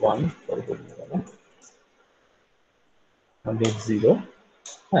নেট 1 নেট 0।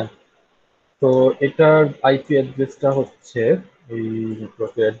 হ্যাঁ, তো এটার আইপি অ্যাড্রেসটা হচ্ছে, এই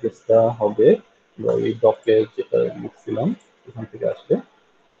নেটওয়ার্কের অ্যাড্রেসটা হবে এই ডকে যেটা লিখছিলাম এখান থেকে আসবে।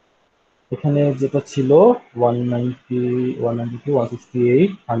 এখানে যেটা ছিল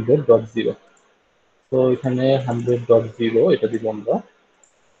 192.168.100.0। তো এখানে 100.0 এটা দিব আমরা।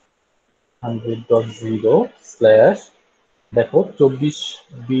 100.0 স্ল্যাশ, দেখো 24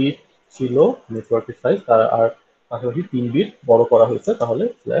 বিট ছিল নেটওয়ার্কের সাইজ, আর পাশাপাশি 3 বিট বড় করা হয়েছে, তাহলে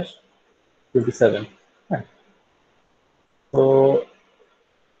স্ল্যাশ 27। হ্যাঁ, তো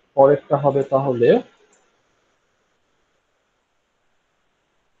পরেরটা হবে তাহলে,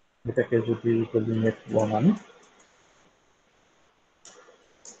 এটাকে যদি নেট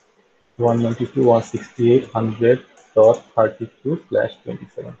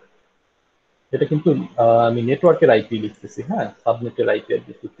 192.168.100.32/27। এটা কিন্তু আমি নেটওয়ার্কের আইপি লিখতেছি। হ্যাঁ, সাবনেটের আইপি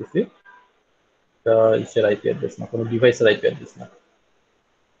অ্যাড্রেস লিখতেছি, ইসের আইপি অ্যাড্রেস না, কোনো ডিভাইসের আইপি অ্যাড্রেস না।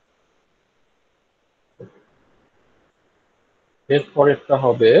 এর পরেরটা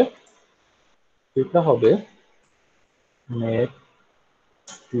হবে, এটা হবে নেট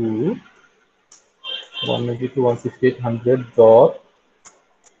 2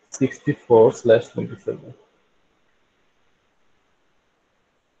 192.168.100.64/27।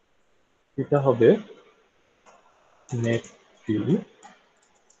 এটা হবে net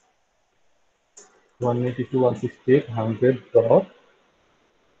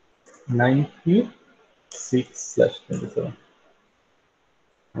 192.168.100.96/27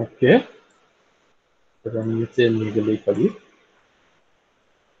 ওকে, এটা নিচে নিয়ে গেলেই পারি।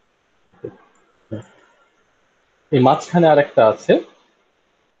 এই মাঝখানে আরেকটা আছে,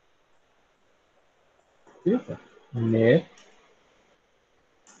 ঠিক আছে, নেট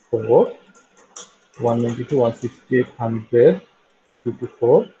 4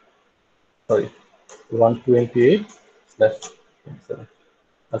 192.168.100.24 সরি 128/27।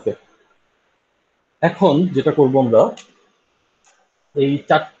 ওকে, এখন যেটা করব আমরা এই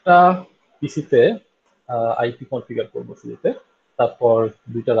 4টা পিসিতে আইপি কনফিগার করবো শুরুতে, তারপর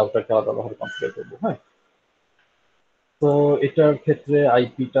 2টা রাউটারকে আলাদাভাবে কনফিগার করবো। হ্যাঁ, তো এটার ক্ষেত্রে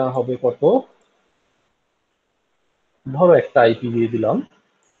আইপিটা হবে কত, ধরো একটা আইপি দিয়ে দিলাম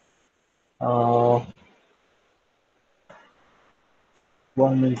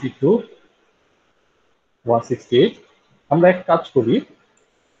 192.168। আমরা এক কাজ করি,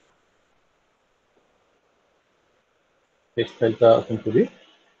 টেক্সট ফাইলটা ওপেন করি।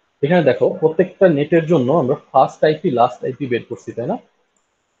 এখানে দেখো প্রত্যেকটা নেটের জন্য আমরা ফার্স্ট আইপি লাস্ট আইপি বের করছি, তাই না?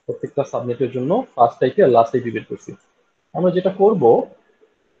 প্রত্যেকটা সাবনেটের জন্য ফার্স্ট আইপি আর লাস্ট আইপি বের করছি। আমরা যেটা করব,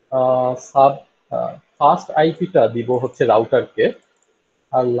 সাব ফার্স্ট আইপিটা দিব হচ্ছে রাউটারকে,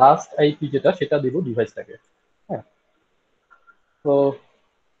 আর লাস্ট আইপি যেটা সেটা দিব ডিভাইসটাকে। হ্যাঁ, তো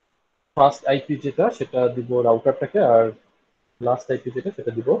ফার্স্ট আইপি যেটা সেটা দিব রাউটারটাকে, আর লাস্ট আইপি যেটা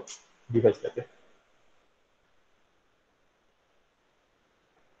সেটা দিব ডিভাইসটাকে।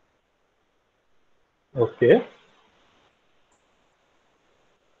 ওকে,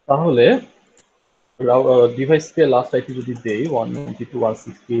 তাহলে ডিভাইসকে লাস্ট আইপি যদি দেই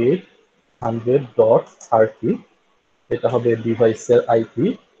 192.168.100.30, এটা হবে ডিভাইসের আইপি।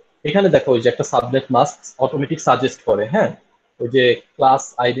 এখানে দেখো ওই যে একটা সাবনেট মাস্ক অটোমেটিক সাজেস্ট করে, হ্যাঁ, ওই যে ক্লাস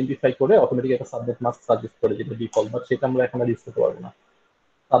আইডেন্টিফাই করে অটোমেটিক একটা সাবনেট মাস্ক সাজেস্ট করে, যেটা ডিফল্ট, বাট সেটা আমরা এখন আর ইউজ করতে পারবো না।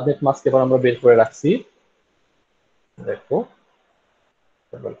 সাবনেট মাস্ক এবার আমরা বের করে রাখছি, দেখো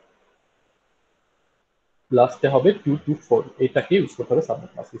লাস্টে হবে 224, এটাকে ইউজ করতে হবে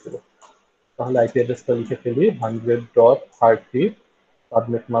সাবনেট মাস্ক হিসেবে। তাহলে আইপি অ্যাড্রেসটা লিখে ফেলি 100.30,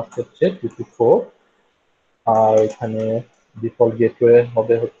 সাবনেট মাস্ক হচ্ছে 224, আর এখানে ডিফল্ট গেটওয়ে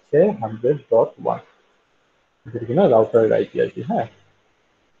হবে হচ্ছে 100.1, যেটা কিনা রাউটারের আইপি আর কি। হ্যাঁ,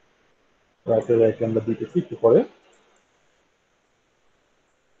 রাউটারের আইপি আমরা দিতেছি একটু পরে।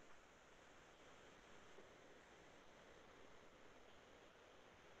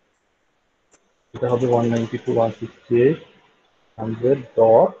 এটা হবে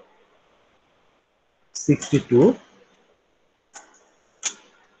 192.168.100.62,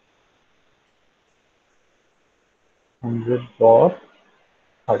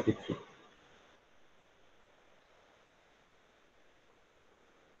 100.33।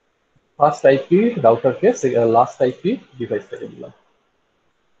 ফার্স্ট আইপি রাউটারকে, লাস্ট আইপি ডিভাইসটাকে দিলাম।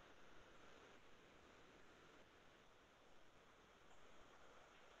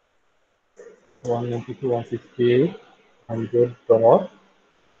 One ninety two one sixty eight hundred dot,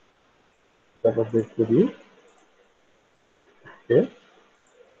 তারপর বের করি। ওকে,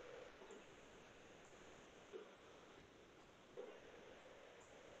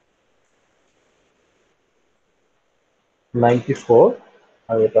 নাইনটি ফোর,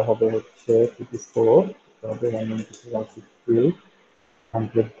 আর এটা হবে হচ্ছে 54, এটা হবে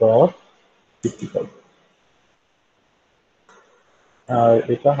 192.168.100.55, আর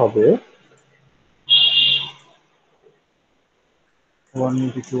এটা হবে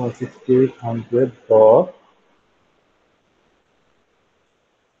 192.168.100.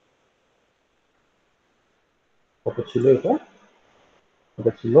 কত ছিল এটা?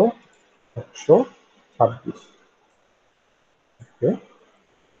 এটা ছিল 126। ওকে,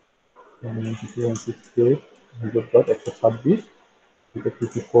 192.168.100.126, এটা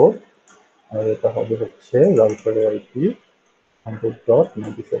 54, আর এটা হবে হচ্ছে রাউটারের আইপি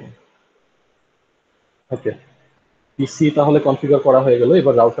 100.97। ওকে, পিসি তাহলে কনফিগার করা হয়ে গেল,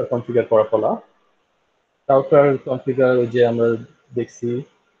 এবার রাউটার কনফিগার করা ফলা। রাউটার কনফিগার যে আমরা দেখছি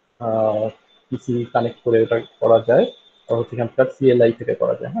পিসি কানেক্ট করে এটা করা যায়, আর হচ্ছে এখানকার সিএলআই থেকে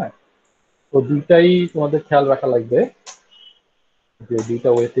করা যায়। হ্যাঁ, তো দুইটাই তোমাদের খেয়াল রাখা লাগবে যে দুইটা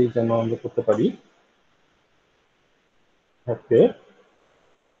ওয়েতেই যেন আমরা করতে পারি। ওকে,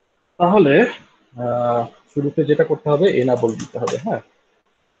 তাহলে শুরুতে যেটা করতে হবে এনাবল দিতে হবে। হ্যাঁ,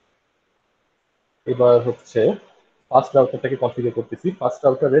 এবার হচ্ছে ফার্স্ট রাউটারটাকে কনফিগার করতেছি। ফার্স্ট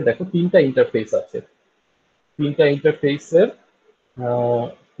রাউটারে দেখো তিনটা ইন্টারফেস আছে, তিনটা ইন্টারফেসের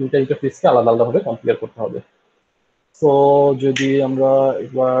তিনটা ইন্টারফেসকে আলাদা আলাদাভাবে কনফিগার করতে হবে। তো যদি আমরা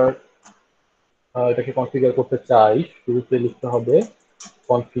এবার এটাকে কনফিগার করতে চাই, শুরুতে লিখতে হবে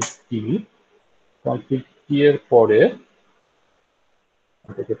কনফিগ কি। কনফিগ কি এর পরে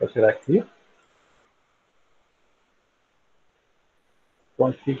এটাকে পাশে রাখি।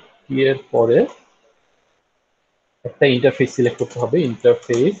 কনফিগ কি এর পরে একটা ইন্টারফেস সিলেক্ট করতে হবে।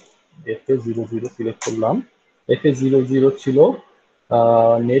 ইন্টারফেস FA00 সিলেক্ট করলাম। FA00 ছিল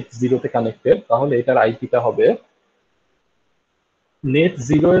নেট জিরোতে কানেক্টেড, তাহলে এটার আইপিটা হবে নেট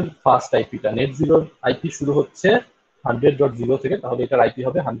জিরো এর ফার্স্ট আইপিটা। নেট জিরোর আইপি শুরু হচ্ছে 100.0 থেকে, তাহলে এটার আইপি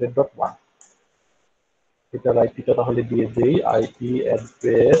হবে 100.1। এটার আইপিটা তাহলে দিয়ে দেই, আইপি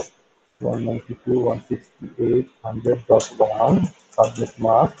অ্যাড্রেস 192.168.100.1 সাবনেট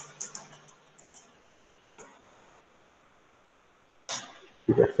মাস্ক।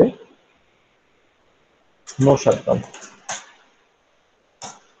 ঠিক আছে, নো শাটডাউন।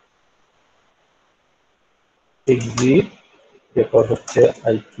 এক্সিট, এরপর হচ্ছে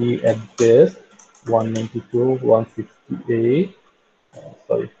আইপি অ্যাড্রেস 192.168,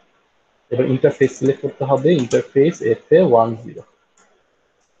 সরি, এবার ইন্টারফেস সিলেক্ট করতে হবে। Interface FA10।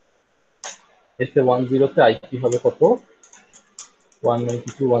 FA10 তে আইপি হবে কত?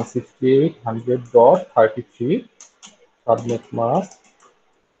 192.168.100.33 সাবনেট মাস্ক।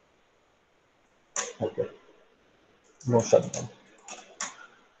 ওকে, নো শাটডাউন।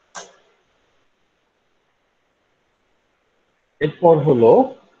 এরপর হলো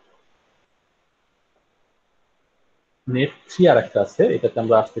নেট 3 আর একটা আছে, এটাতে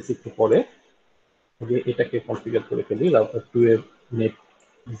আমরা আসতেছি একটু পরে। এটাকে কনফিগার করে ফেলি। রাউটার 2 এর নেট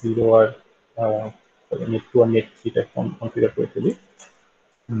 0 আর নেট 2 আর নেট 3 টা কনফিগার করে ফেলি।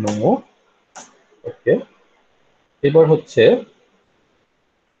 নো। ওকে, এবার হচ্ছে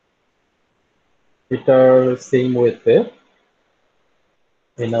এটার সেম ওয়েতে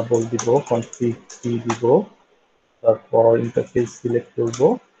এনাবল দিব, কনফিগ কি দিব, তারপর ইন্টারফেস সিলেক্ট করব।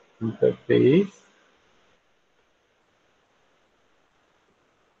 Interface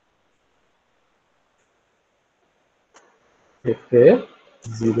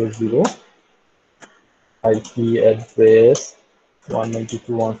FA00, IP address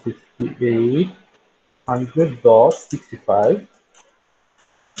 192.168.100.65,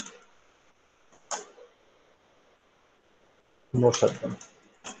 no shutdown.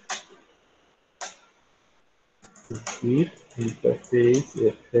 Interface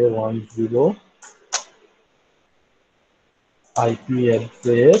FA10, IP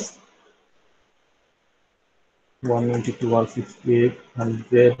address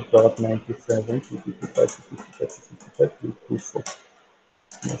 192.168.100.97,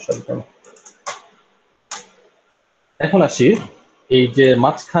 255, এখন আসি এই যে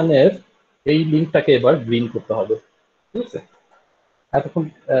মাঝখানের এই লিঙ্কটাকে এবার গ্রিন করতে হবে। ঠিক আছে, এতক্ষণ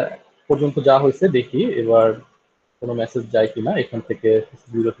পর্যন্ত যা হয়েছে দেখি এবার কোনো মেসেজ যায় কিনা। এখান থেকে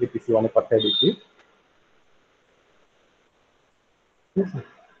জিরো থেকে PC1 পাঠায় দেখি।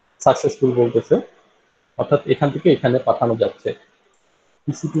 সাকসেসফুল বলতেছে, অর্থাৎ এখান থেকে এখানে পাঠানো যাচ্ছে।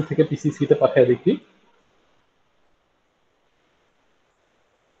 PC2 থেকে PC3 তে পাঠায় দেখি,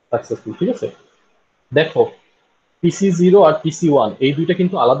 সাকসেসফুল। ঠিক আছে, দেখো PC0 আর PC1 এই দুইটা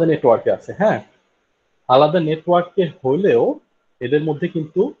কিন্তু আলাদা নেটওয়ার্কে আছে। হ্যাঁ, আলাদা নেটওয়ার্কে হলেও এদের মধ্যে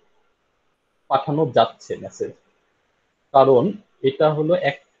কিন্তু পাঠানো যাচ্ছে মেসেজ, কারণ এটা হলো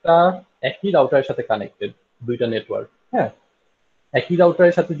একটা একই রাউটারের সাথে কানেক্টেড দুইটা নেটওয়ার্ক। হ্যাঁ, একই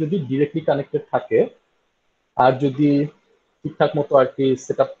রাউটারের সাথে যদি ডিরেক্টলি কানেক্টেড থাকে আর যদি ঠিকঠাক মতো আর কি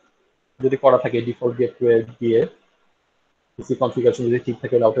সেটআপ যদি করা থাকে, ডিফল্ট গেটওয়ে দিয়ে পিসি কনফিগারেশন যদি ঠিক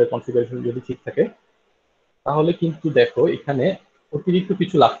থাকে, রাউটারের কনফিগারেশন যদি ঠিক থাকে, তাহলে কিন্তু দেখো এখানে অতিরিক্ত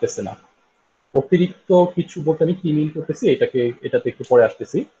কিছু লাগতেছে না। অতিরিক্ত কিছু বলতে আমি কি মিন করতেছি এটাতে একটু পরে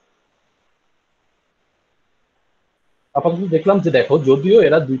আসতেছি। আপাতত দেখলাম যে দেখো, যদিও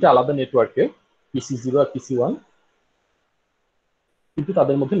এরা দুইটা আলাদা নেটওয়ার্কে, PC0 আর PC1, কিন্তু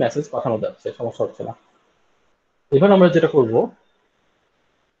তাদের মধ্যে মেসেজ পাঠানো যাচ্ছে, সমস্যা হচ্ছে না। এবার আমরা যেটা করব,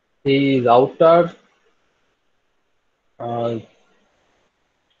 এই রাউটার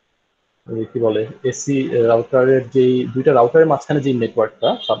কি বলে এসি রাউটারের যে দুইটা রাউটারের মাঝখানে যে নেটওয়ার্কটা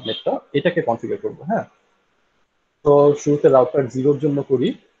সাবনেটটা, এটাকে কনফিগার করব। হ্যাঁ, তো শুরুতে রাউটার 0 জন্য করি।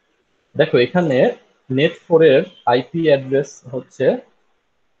 দেখো এখানে নেট 4 এর আইপি অ্যাড্রেস হচ্ছে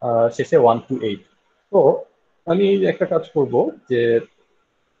শেষে 128। তো আমি একটা কাজ করব যে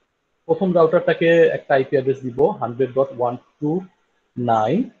প্রথম রাউটারটাকে একটা আইপি অ্যাড্রেস দিব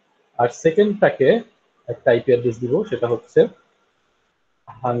 100.129, আর সেকেন্ডটাকে একটা আইপি অ্যাড্রেস দিব, সেটা হচ্ছে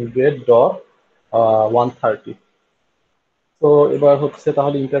 100.130। তো এবার হচ্ছে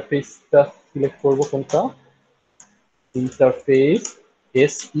তাহলে ইন্টারফেসটা সিলেক্ট করব কোনটা, ইন্টারফেস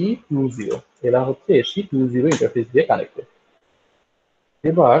SE20, এরা হচ্ছে SE20 ইন্টারফেস দিয়ে কানেক্টেড।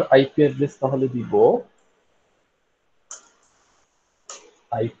 এবার আইপি অ্যাড্রেস তাহলে দিব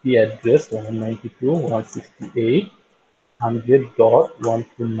IP address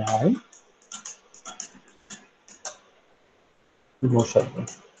 192.168.100.129 no shutdown.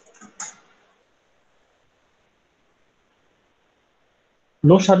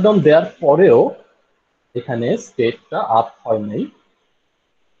 No shutdown দেওয়ার পরেও এখানে স্টেটটা আপ হয় নাই,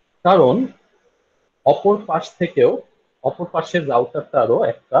 কারণ অপর পাশের রাউটারটারও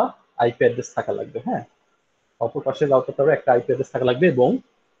একটা আইপি অ্যাড্রেস থাকা লাগবে। হ্যাঁ, অপর পাশের রাউটারটারও একটা আইপি অ্যাড্রেস থাকা লাগবে এবং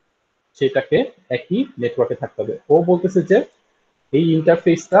সেটাকে একই নেটওয়ার্কে থাকতে হবে। ও বলতেছে যে এই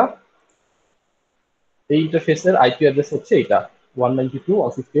ইন্টারফেসের আইপি অ্যাড্রেস হচ্ছে এটা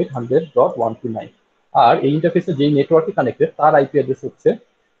 192.168.100.129, আর এই ইন্টারফেসে যেই নেটওয়ার্কে কানেক্টেড তার আইপি অ্যাড্রেস হচ্ছে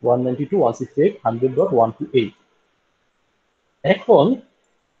 192.168.100.128। এখন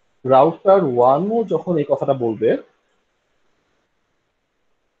রাউটার 1ও যখন এই কথাটা বলবে,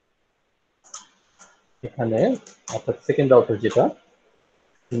 এখানে অর্থাৎ সেকেন্ড রাউটার যেটা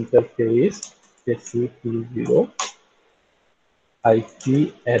ইন্টারফেস CSE আইপি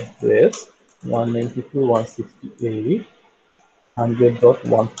অ্যাড্রেস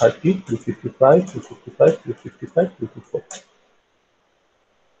 192.168.100.130.255.255.255.254,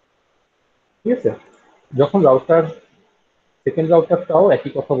 ঠিক আছে? যখন সেকেন্ড রাউটারটাও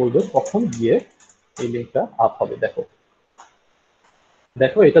একই কথা বলবে তখন গিয়ে এই লিঙ্কটা আপ হবে।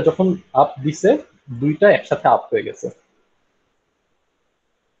 দেখো এটা যখন আপ দিছে দুইটা একসাথে আপ হয়ে গেছে।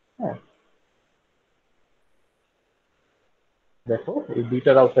 হ্যাঁ, দেখো এই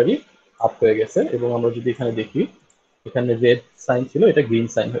দুইটা রাউটারই আপ হয়ে গেছে এবং আমরা যদি এখানে দেখি, এখানে রেড সাইন ছিল, এটা গ্রিন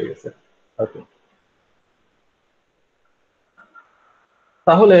সাইন হয়ে গেছে। ওকে,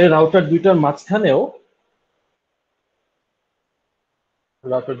 তাহলে রাউটার দুইটার মাঝখানেও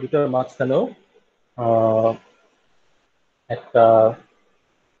একটা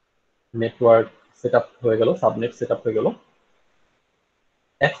নেটওয়ার্ক সেট আপ হয়ে গেল, সাবনেট সেট আপ হয়ে গেল।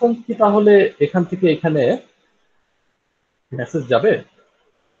 এখন কি তাহলে এখান থেকে এখানে মেসেজ যাবে?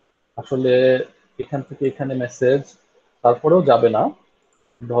 আসলে এখান থেকে এখানে মেসেজ তারপরেও যাবে না।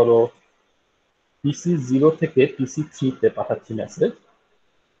 ধরো PC0 থেকে PC3 তে পাঠাচ্ছি মেসেজ,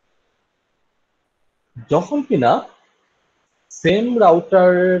 যখন কিনা সেম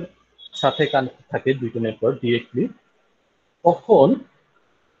রাউটার সাথে কানেক্ট থাকে দুটো নেটওয়ার্ক ডিরেক্টলি, তখন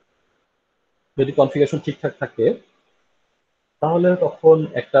যদি কনফিগারেশন ঠিকঠাক থাকে তাহলে তখন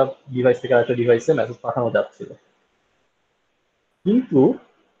একটা ডিভাইস থেকে আরেকটা ডিভাইসে মেসেজ পাঠানো যাচ্ছিল। কিন্তু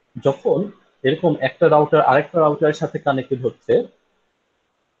যখন এরকম একটা রাউটার আরেকটা রাউটারের সাথে কানেক্টেড হচ্ছে,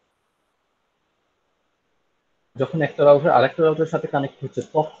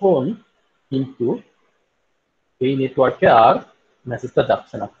 তখন কিন্তু এই নেটওয়ার্কে আর মেসেজটা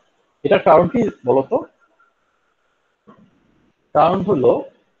যাচ্ছে না। এটার কারণ কি বলতো? কারণ হলো,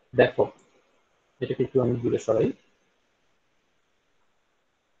 দেখো এটাকে একটু আমি দূরে সরাই।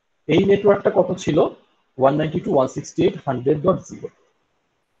 এই নেটওয়ার্কটা কত ছিল? 192.168.100.0।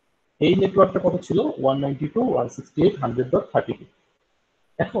 এই নেটওয়ার্কটা কত ছিল? 192.168.100.32।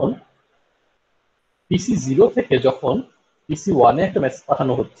 এখন PC0 থেকে যখন PC1-এ একটা মেসেজ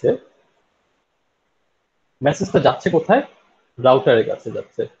পাঠানো হচ্ছে, মেসেজটা যাচ্ছে কোথায়? রাউটারের কাছে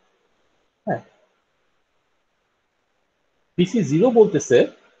যাচ্ছে। হ্যাঁ, PC0 বলতেছে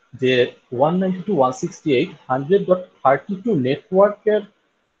যে 192.168.100.32 নেটওয়ার্কের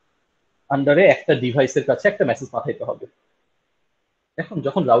আন্ডারে একটা ডিভাইসের কাছে একটা মেসেজ পাঠাইতে হবে। এখন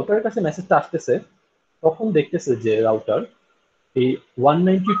যখন রাউটারের কাছে মেসেজটা আসতেছে তখন দেখতেছে যে রাউটার এই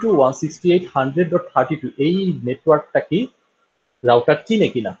 192.168.100.32 এই নেটওয়ার্কটা কি রাউটার চিনে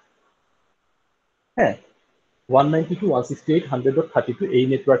কিনা। হ্যাঁ, 192.168.100.32 এই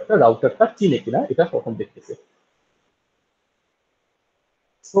নেটওয়ার্কটা রাউটারটা চিনে কিনা এটা তখন দেখতেছে।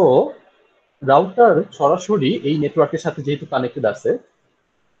 সো রাউটার সরাসরি এই নেটওয়ার্কের সাথে যেহেতু কানেক্টেড আছে,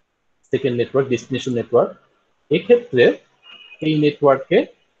 সেকেন্ড নেটওয়ার্ক ডেস্টিনেশন নেটওয়ার্ক, এক্ষেত্রে এই নেটওয়ার্কে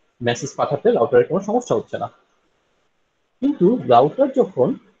মেসেজ পাঠাতে রাউটারের কোনো সমস্যা হচ্ছে না। কিন্তু রাউটার যখন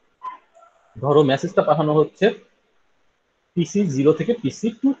ধরো মেসেজটা পাঠানো হচ্ছে PC0 থেকে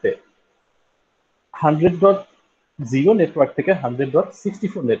PC2-তে 100.0 নেটওয়ার্ক থেকে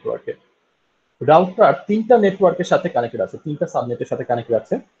 100.64 নেটওয়ার্কে, রাউটার তিনটা নেটওয়ার্কের সাথে কানেক্টেড আছে, তিনটা সাবনেটের সাথে কানেক্টেড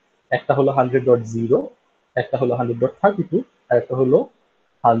আছে। একটা হলো 100.0, একটা হলো 100.32, আর একটা হলো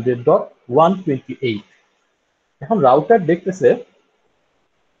 100.128। এখন রাউটার দেখতেছে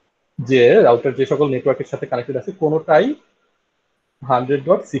যে রাউটার যে সকল নেটওয়ার্কের সাথে কানেক্টেড আছে কোনোটাই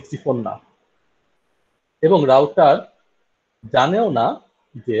 100.64 না, এবং রাউটার জানেও না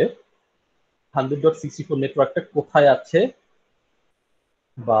যে 100.64 নেটওয়ার্কটা কোথায় আছে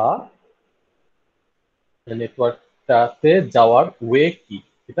বা নেটওয়ার্কটা নেটওয়ার্কটাতে যাওয়ার ওয়ে কি,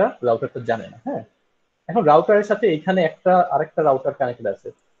 এটা রাউটারটা জানে না। হ্যাঁ, এখন রাউটারের সাথে এখানে আরেকটা রাউটার কানেক্টেড আছে।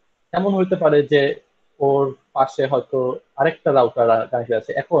 এমন হইতে পারে যে ওর পাশে হয়তো আরেকটা রাউটার কানেক্টেড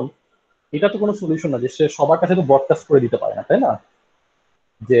আছে। এখন এটা তো কোনো সলিউশন না যে সে সবার কাছে তো ব্রডকাস্ট করে দিতে পারে না, তাই না?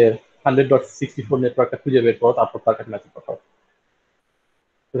 যে 100.64 নেটওয়ার্কটা খুঁজে বের করো, তারপর তার কাছে মেসেজ পাঠাও।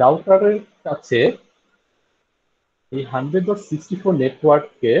 রাউটারের কাছে এই 100.64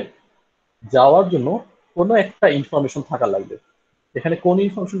 নেটওয়ার্ককে যাওয়ার জন্য কোনো একটা ইনফরমেশন থাকা লাগবে। এখানে কোন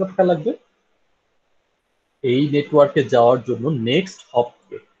ইনফরমেশনটা থাকা লাগবে? এই নেটওয়ার্কে যাওয়ার জন্য নেক্সট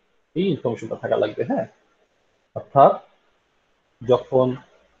হপকে এই ইনফরমেশনটা থাকা লাগবে। হ্যাঁ, অর্থাৎ যখন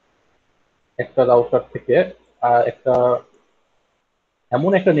একটা রাউটার থেকে একটা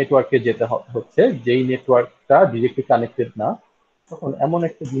এমন একটা নেটওয়ার্কে যেতে হচ্ছে যেই নেটওয়ার্কটা ডিরেক্টলি কানেক্টেড না, তখন এমন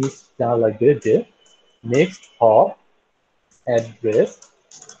একটা জিনিস জানা লাগবে যে next hop address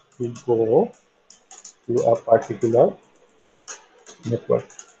will go to a particular network।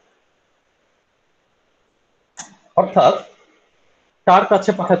 অর্থাৎ কার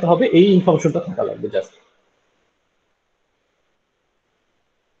কাছে পাঠাতে হবে এই ইনফরমেশনটা থাকা লাগবে জাস্ট।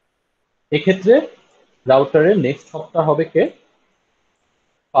 এক্ষেত্রে রাউটারের নেক্সট হপটা হবে কে?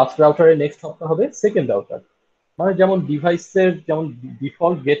 ফার্স্ট রাউটারের নেক্সট হপটা হবে সেকেন্ড রাউটার। মানে যেমন ডিভাইসের যেমন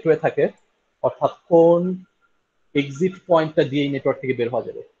ডিফল্ট গেটওয়ে থাকে, অর্থাৎ কোন এক্সিট পয়েন্টটা দিয়ে নেটওয়ার্ক থেকে বের হওয়া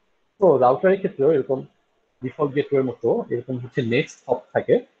যাবে, তো রাউটারের ক্ষেত্রেও এরকম ডিফল্ট গেটওয়ের মতো এরকম হচ্ছে নেক্সট হপ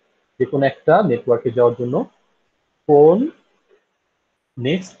থাকে, যে কোনো একটা নেটওয়ার্কে যাওয়ার জন্য কোন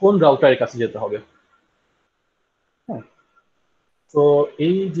রাউটারের কাছে যেতে হবে। হ্যাঁ, তো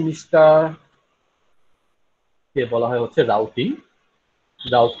এই জিনিসটা কে বলা হয় হচ্ছে রাউটিং।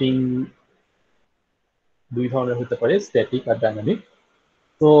 রাউটিং দুই ধরনের হতে পারে, স্ট্যাটিক আর ডাইনামিক।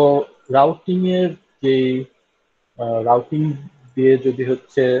 তো রাউটিং এর যে রাউটিং দিয়ে যদি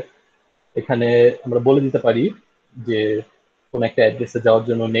হচ্ছে এখানে আমরা বলে দিতে পারি যে কোন একটা অ্যাড্রেসে যাওয়ার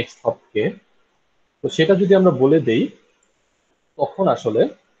জন্য নেক্সট হপকে, তো সেটা যদি আমরা বলে দেই তখন আসলে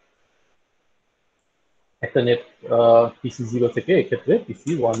একটা নেট পিসি 0 থেকে এক্ষেত্রে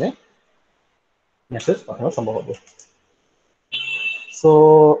পিসি 1-এ মেসেজ পাঠানো সম্ভব হবে। সো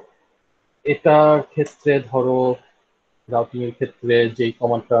এটার ক্ষেত্রে ধরো রাউটিং এর ক্ষেত্রে যেই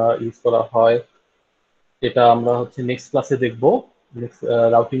কমান্ডটা ইউজ করা হয় এটা আমরা হচ্ছে নেক্সট ক্লাসে দেখবো।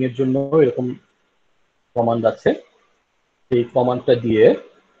 রাউটিং এর জন্য এরকম কমান্ড আছে, এই কমান্ডটা দিয়ে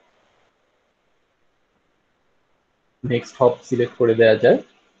নেক্সট হপ সিলেক্ট করে দেওয়া যায়।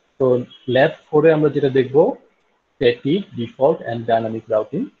 তো ল্যাব 4-এ আমরা যেটা দেখবো static, default and dynamic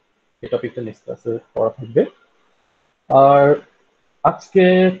routing, এই টপিকটা নেক্সট ক্লাসে পড়া থাকবে। আর আজকে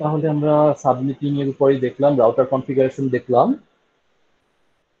তাহলে আমরা সাবনেটিং এর উপরই দেখলাম, রাউটার কনফিগারেশন দেখলাম।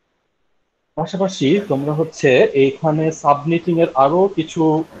 পাশাপাশি তোমরা হচ্ছে এইখানে সাবনেটিং এর আরো কিছু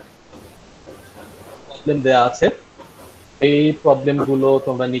প্রবলেম দেয়া আছে, এই প্রবলেম গুলো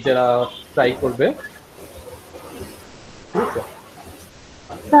তোমরা নিজেরা ট্রাই করবে। ঠিক আছে?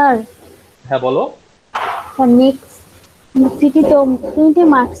 স্যার, হ্যাঁ বলো। নেক্সট সিটি তো 20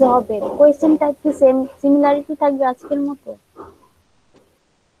 মার্কস হবে, কোয়েশ্চেন টাইপ কি সেম সিমিলারিটি থাকবে আজকের মতো?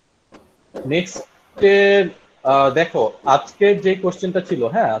 নেক্সটে দেখো আজকের যে কোশ্চেনটা ছিল,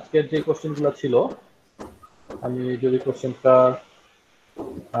 হ্যাঁ আজকের যে কোশ্চেনগুলো ছিল, আমি যদি কোশ্চেনটা,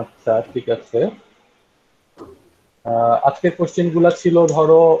 আচ্ছা ঠিক আছে, আজকের কোশ্চেনগুলো ছিল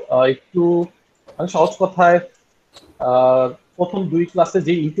ধরো একটু মানে সহজ কথায় প্রথম 2 ক্লাসে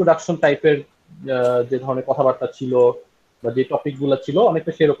যে ইন্ট্রোডাকশন টাইপের যে ধরনের কথাবার্তা ছিল বা যে টপিক গুলো ছিল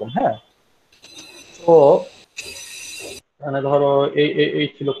অনেকটা সেরকম। হ্যাঁ, তো মানে ধরো এই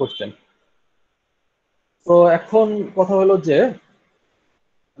ছিল কোশ্চেন। তো এখন কথা হলো যে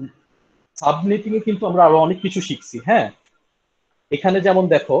সাবনেটিং এ কিন্তু আমরা আরো অনেক কিছু শিখছি। হ্যাঁ, এখানে যেমন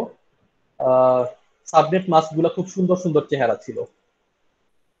দেখো সাবনেট মাস্ক গুলো খুব সুন্দর সুন্দর চেহারা ছিল,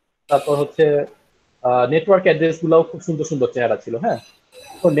 তারপর হচ্ছে নেটওয়ার্ক অ্যাড্রেস গুলাও খুব সুন্দর সুন্দর চেহারা ছিল। হ্যাঁ,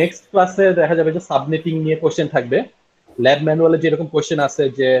 তো নেক্সট ক্লাসে দেখা যাবে যে সাবনেটিং নিয়ে কোশ্চেন থাকবে। ল্যাব ম্যানুয়ালে যেরকম কোশ্চেন আছে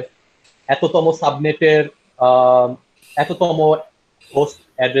যে এততম সাবনেটের এততম হোস্ট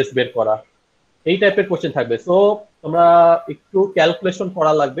অ্যাড্রেস বের করা, এই টাইপের কোশ্চেন থাকবে। সো তোমরা একটু ক্যালকুলেশন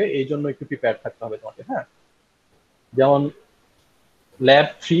করা লাগবে, এই জন্য একটু প্রিপেয়ার থাকতে হবে তোমাকে। হ্যাঁ, যেমন ল্যাব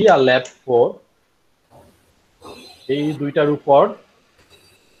 3 আর ল্যাব 4 এই দুইটার উপর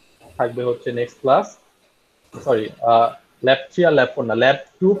থাকবে হচ্ছে নেক্সট ক্লাস। সরি, ল্যাব 3 আর ল্যাব 4 না, ল্যাব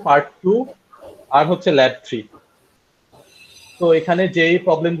 2 পার্ট 2 আর হচ্ছে ল্যাব 3। তো এখানে যেই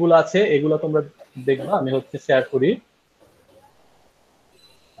প্রবলেম গুলো আছে এগুলো তোমরা দেখবা, আমি হচ্ছে শেয়ার করি।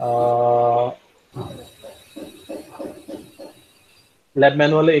 ল্যাব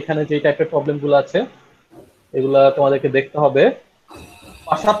ম্যানুয়ালে এখানে যে টাইপের প্রবলেম গুলো আছে এগুলা তোমাদেরকে দেখতে হবে।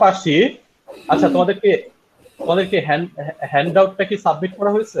 পাশাপাশি আচ্ছা তোমাদেরকে তোমাদের কি হ্যান্ড আউটটা কি সাবমিট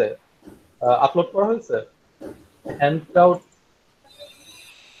করা হয়েছে, আপলোড করা হয়েছে? হ্যান্ড আউট,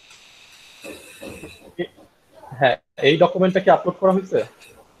 হ্যাঁ, এই ডকুমেন্টটা কি আপলোড করা হয়েছে?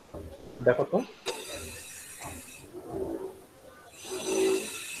 দেখো তো।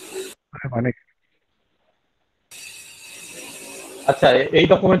 মানে আচ্ছা, এই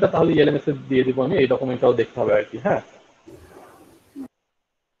ডকুমেন্টটা তাহলে এলএমএস এ দিয়ে দিব আমি, এই ডকুমেন্টটাও দেখতে হবে আর কি। হ্যাঁ,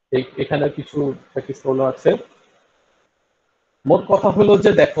 এখানে কিছু প্র্যাকটিস প্রবলেম আছে। মোট কথা হলো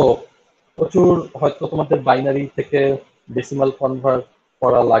যে দেখো, প্রচুর হয়তো তোমাদের বাইনারি থেকে ডেসিমাল কনভার্ট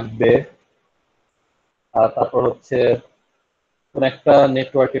করা লাগবে। আর তারপর হচ্ছে কোন একটা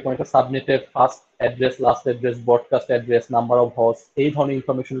নেটওয়ার্কে কোন একটা সাবনেটের first address, last address, broadcast address, number of host, এই ধরনের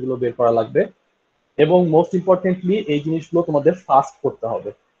ইনফরমেশন গুলো বের করা লাগবে। এবং মোস্ট ইম্পর্টেন্টলি এই জিনিসগুলো তোমাদের ফাস্ট করতে হবে।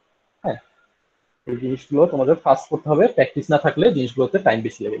 হ্যাঁ, এই জিনিসগুলো তোমাদের ফাস্ট করতে হবে, প্র্যাকটিস না থাকলে জিনিসগুলোতে টাইম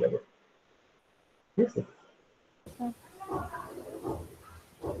বেশি লেগে যাবে। ঠিক আছে,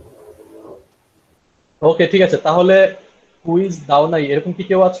 ওকে, ঠিক আছে। তাহলে কুইজ দাও নাই এরকম কি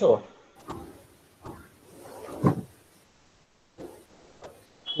কেউ আছো?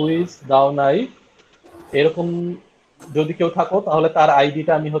 কুইজ দাও নাই এরকম যদি কেউ থাকো, তাহলে তার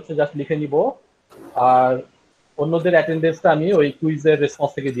আইডিটা আমি হচ্ছে জাস্ট লিখে নিব, আর অন্যদের অ্যাটেন্ডেন্সটা আমি ওই কুইজের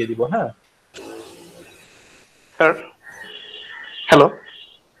রেসপন্স থেকে দিয়ে দিব। হ্যাঁ, স্যার, হ্যালো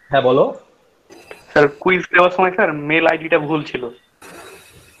হ্যাঁ বলো। স্যার, কুইজ দেওয়ার সময় স্যার মেল আইডিটা ভুল ছিল।